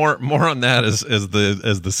 Well, more on that as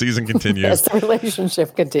the season continues. As the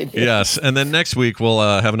relationship continues. Yes, and then next week we'll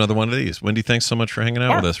have another one of these. Wendy, thanks so much for hanging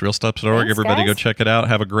out with us. Realsteps.org. Everybody go check it out.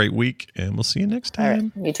 Have a great week, and we'll see you next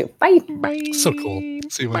time. All right, you too. Bye. Bye. So cool.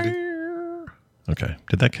 See you, Wendy. Okay.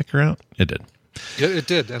 Did that kick her out? It did. Yeah, it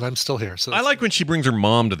did, and I'm still here. So I like when she brings her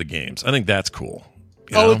mom to the games. I think that's cool.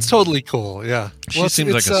 It's totally cool. Yeah, she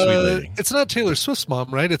seems like a sweet lady. It's not Taylor Swift's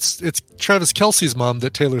mom, right? It's Travis Kelce's mom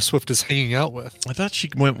that Taylor Swift is hanging out with. I thought she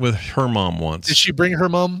went with her mom once. Did she bring her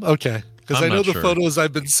mom? Okay, because I know the photos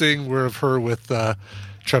I've been seeing were of her with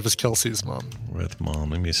Travis Kelce's mom. With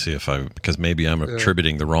mom. Let me see because maybe I'm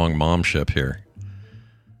attributing the wrong momship here.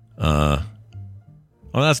 Well,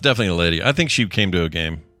 that's definitely a lady. I think she came to a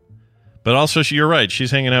game. But also, you're right.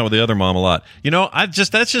 She's hanging out with the other mom a lot.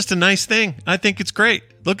 That's just a nice thing. I think it's great.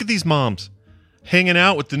 Look at these moms hanging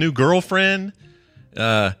out with the new girlfriend,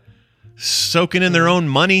 soaking in their own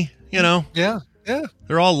money. Yeah.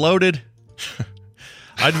 They're all loaded.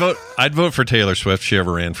 I'd vote for Taylor Swift if she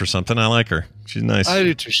ever ran for something. I like her. She's nice. I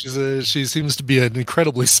do too. She seems to be an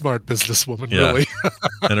incredibly smart businesswoman, really.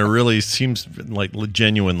 And it really seems like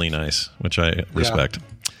genuinely nice, which I respect.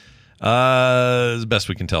 As best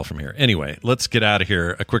we can tell from here. Anyway, let's get out of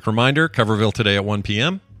here. A quick reminder, Coverville today at 1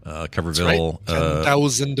 p.m. Coverville. That's right.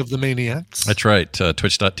 10,000 of the Maniacs. That's right.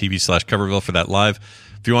 Twitch.tv/Coverville for that live.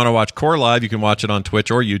 If you want to watch Core live, you can watch it on Twitch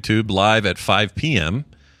or YouTube live at 5 p.m.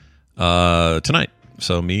 Tonight.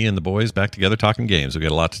 So me and the boys back together talking games. We've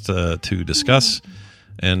got a lot to discuss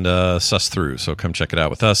and suss through. So come check it out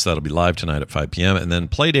with us. That'll be live tonight at 5 p.m. And then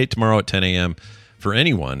Playdate tomorrow at 10 a.m. for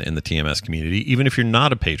anyone in the TMS community. Even if you're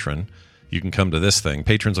not a patron, you can come to this thing.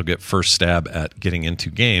 Patrons will get first stab at getting into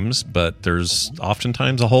games, but there's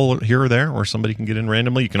oftentimes a hole here or there where somebody can get in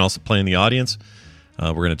randomly. You can also play in the audience.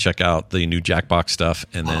 We're going to check out the new Jackbox stuff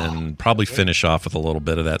and then probably finish off with a little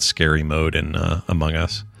bit of that scary mode in Among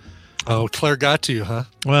Us. Oh, Claire got to you, huh?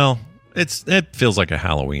 Well, it feels like a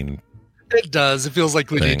Halloween. It does. It feels like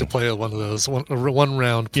we need to play one of those one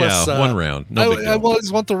round. Plus, one round. I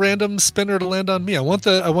always want the random spinner to land on me. I want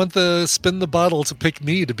the spin the bottle to pick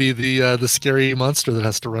me to be the scary monster that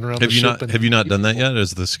has to run around. Have you not done that yet?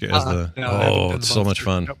 It's so much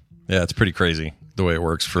fun. Yep. Yeah, it's pretty crazy the way it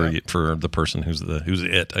works for the person who's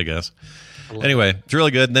it, I guess. Anyway, it's really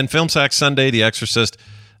good. And then Film Sack Sunday, The Exorcist.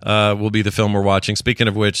 Will be the film we're watching. Speaking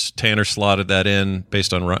of which, Tanner slotted that in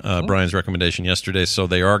based on Brian's recommendation yesterday. So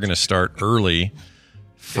they are going to start early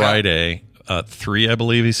Friday, 3, I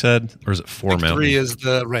believe he said, or is it 4 Mountain? 3 is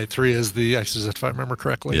the Exorcist, if I remember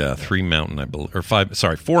correctly. Yeah, 3 Mountain, I believe, or 5.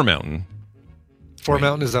 Sorry, 4 Mountain. 4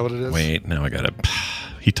 Mountain, is that what it is? Wait, now I got it.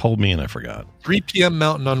 He told me and I forgot. 3 p.m.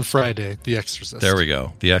 Mountain on Friday, The Exorcist. There we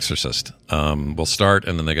go, The Exorcist. We'll start,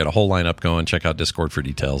 and then they got a whole lineup going. Check out Discord for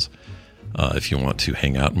details. If you want to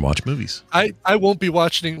hang out and watch movies. I won't be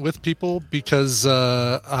watching it with people because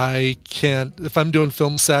I can't, if I'm doing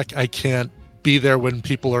Film Sack, I can't be there when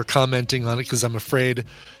people are commenting on it because I'm afraid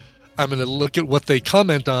I'm going to look at what they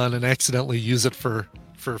comment on and accidentally use it for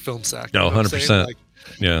Film Sack. No, 100%.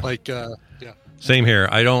 Yeah. Yeah. Same here.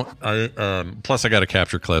 Plus I got to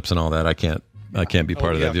capture clips and all that. I can't be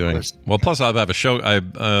part of that viewing. Well, plus I'll have a show.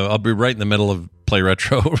 I'll be right in the middle of Play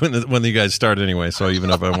Retro when you guys start anyway. So even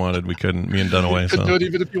if I wanted, we couldn't. Me and Dunaway. Couldn't do it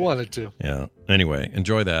even if you wanted to. Yeah. Anyway,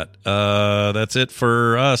 enjoy that. That's it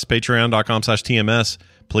for us. Patreon.com/TMS.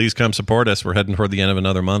 Please come support us. We're heading toward the end of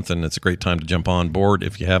another month, and it's a great time to jump on board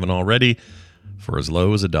if you haven't already. For as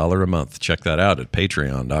low as $1 a month. Check that out at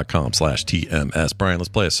patreon.com/TMS. Brian, let's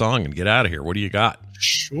play a song and get out of here. What do you got?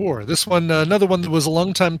 Sure. This one, another one that was a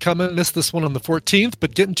long time coming. Missed this one on the 14th,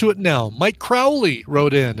 but getting to it now. Mike Crowley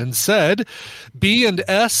wrote in and said, B and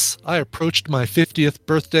S, I approached my 50th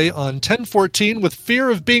birthday on 10/14 with fear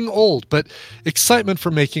of being old, but excitement for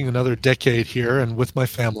making another decade here and with my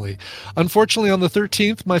family. Unfortunately, on the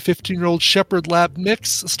 13th, my 15-year-old Shepherd Lab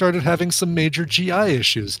mix started having some major GI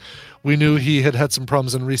issues. We knew he had had some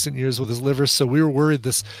problems in recent years with his liver, so we were worried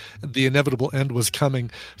the inevitable end was coming.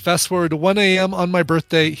 Fast forward to 1 a.m. on my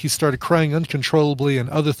birthday, he started crying uncontrollably and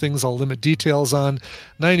other things I'll limit details on.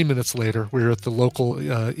 90 minutes later, we were at the local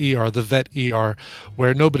ER, the vet ER,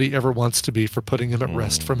 where nobody ever wants to be for putting him at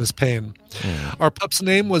rest from his pain. Our pup's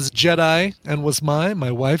name was Jedi and was my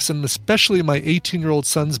wife's, and especially my 18-year-old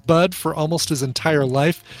son's Bud for almost his entire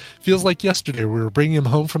life. Feels like yesterday we were bringing him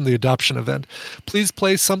home from the adoption event. Please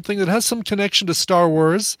play something that has some connection to Star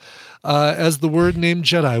Wars, as the word name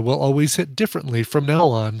Jedi will always hit differently from now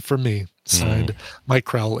on for me. Signed, Mike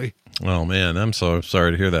Crowley. Oh, man, I'm so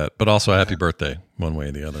sorry to hear that. But also happy birthday, one way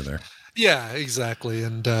or the other there. Yeah, exactly.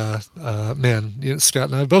 And man, Scott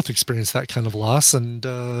and I both experienced that kind of loss, and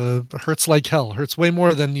it hurts like hell. It hurts way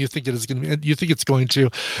more than you think it is going to. You think it's going to,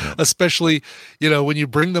 especially when you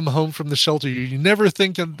bring them home from the shelter. You never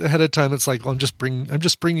think ahead of time. It's like, well, I'm just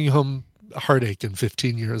bringing home a heartache in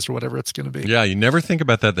 15 years or whatever it's going to be. Yeah, you never think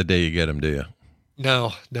about that the day you get them, do you?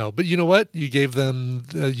 No. But you know what? You gave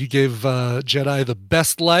Jedi the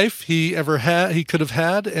best life he could have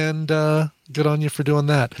had, and good on you for doing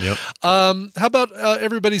that. Yep. How about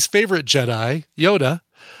everybody's favorite Jedi, Yoda?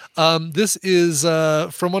 This is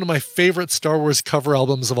from one of my favorite Star Wars cover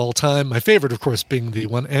albums of all time. My favorite, of course, being the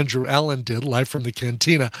one Andrew Allen did, Live from the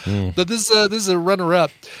Cantina. But this is a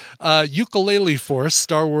runner-up. Ukulele Force,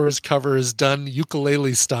 Star Wars covers done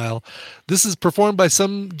ukulele style. This is performed by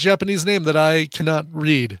some Japanese name that I cannot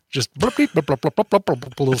read. Just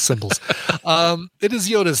little symbols. It is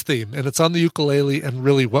Yoda's theme, and it's on the ukulele, and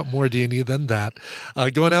really, what more do you need than that?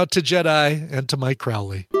 Going out to Jedi and to Mike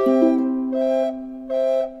Crowley.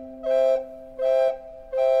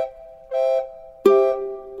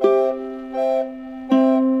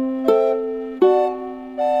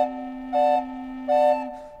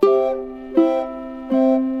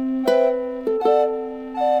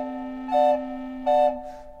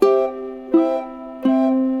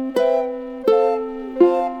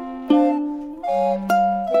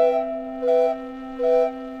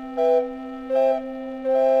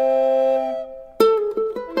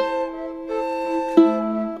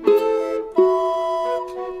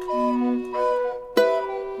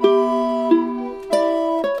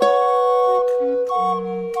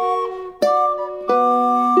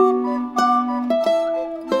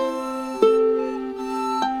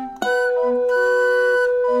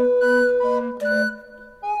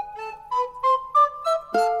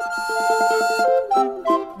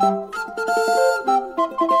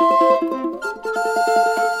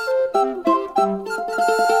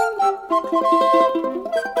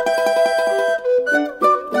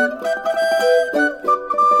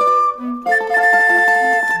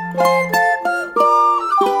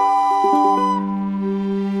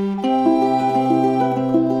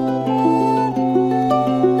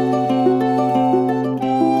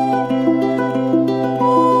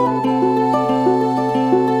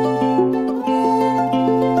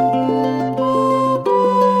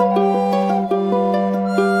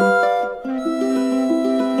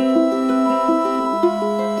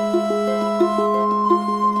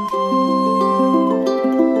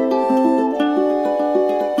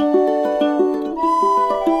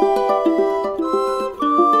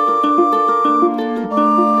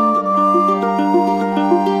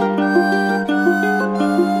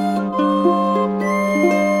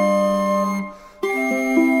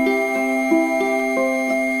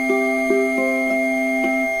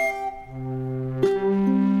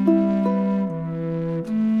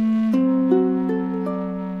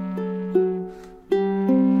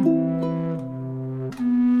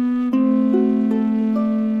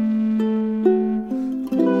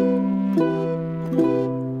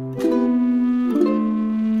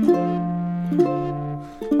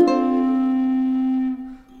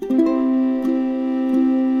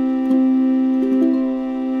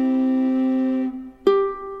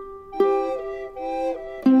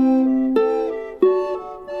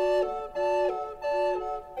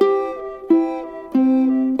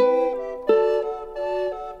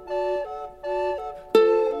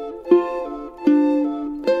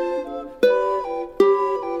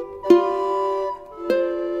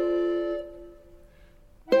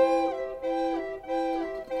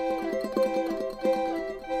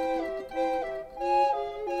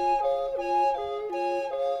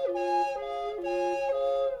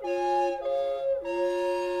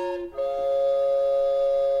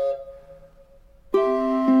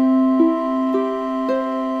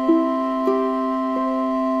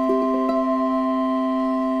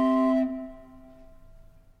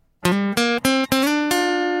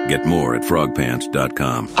 Get more at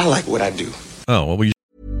frogpants.com. I like what I do. Oh, well,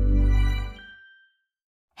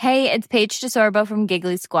 Hey, it's Paige DeSorbo from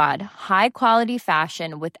Giggly Squad. High quality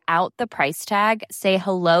fashion without the price tag. Say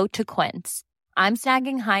hello to Quince. I'm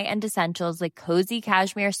snagging high-end essentials like cozy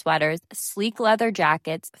cashmere sweaters, sleek leather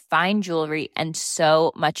jackets, fine jewelry, and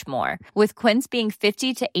so much more. With Quince being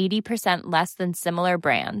 50 to 80% less than similar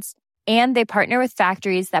brands. And they partner with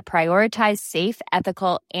factories that prioritize safe,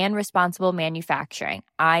 ethical, and responsible manufacturing.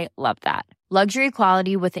 I love that. Luxury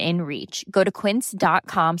quality within reach. Go to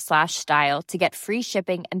quince.com/style to get free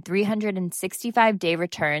shipping and 365-day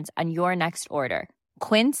returns on your next order.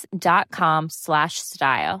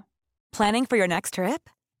 Quince.com/style. Planning for your next trip?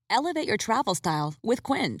 Elevate your travel style with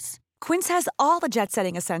Quince. Quince has all the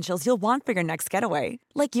jet-setting essentials you'll want for your next getaway,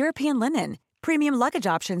 like European linen, premium luggage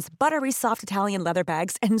options, buttery soft Italian leather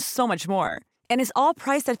bags, and so much more. And is all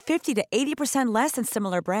priced at 50 to 80% less than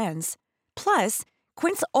similar brands. Plus,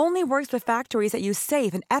 Quince only works with factories that use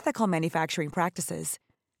safe and ethical manufacturing practices.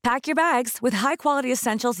 Pack your bags with high-quality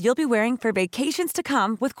essentials you'll be wearing for vacations to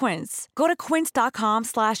come with Quince. Go to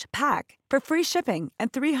quince.com/pack for free shipping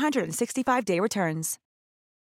and 365-day returns.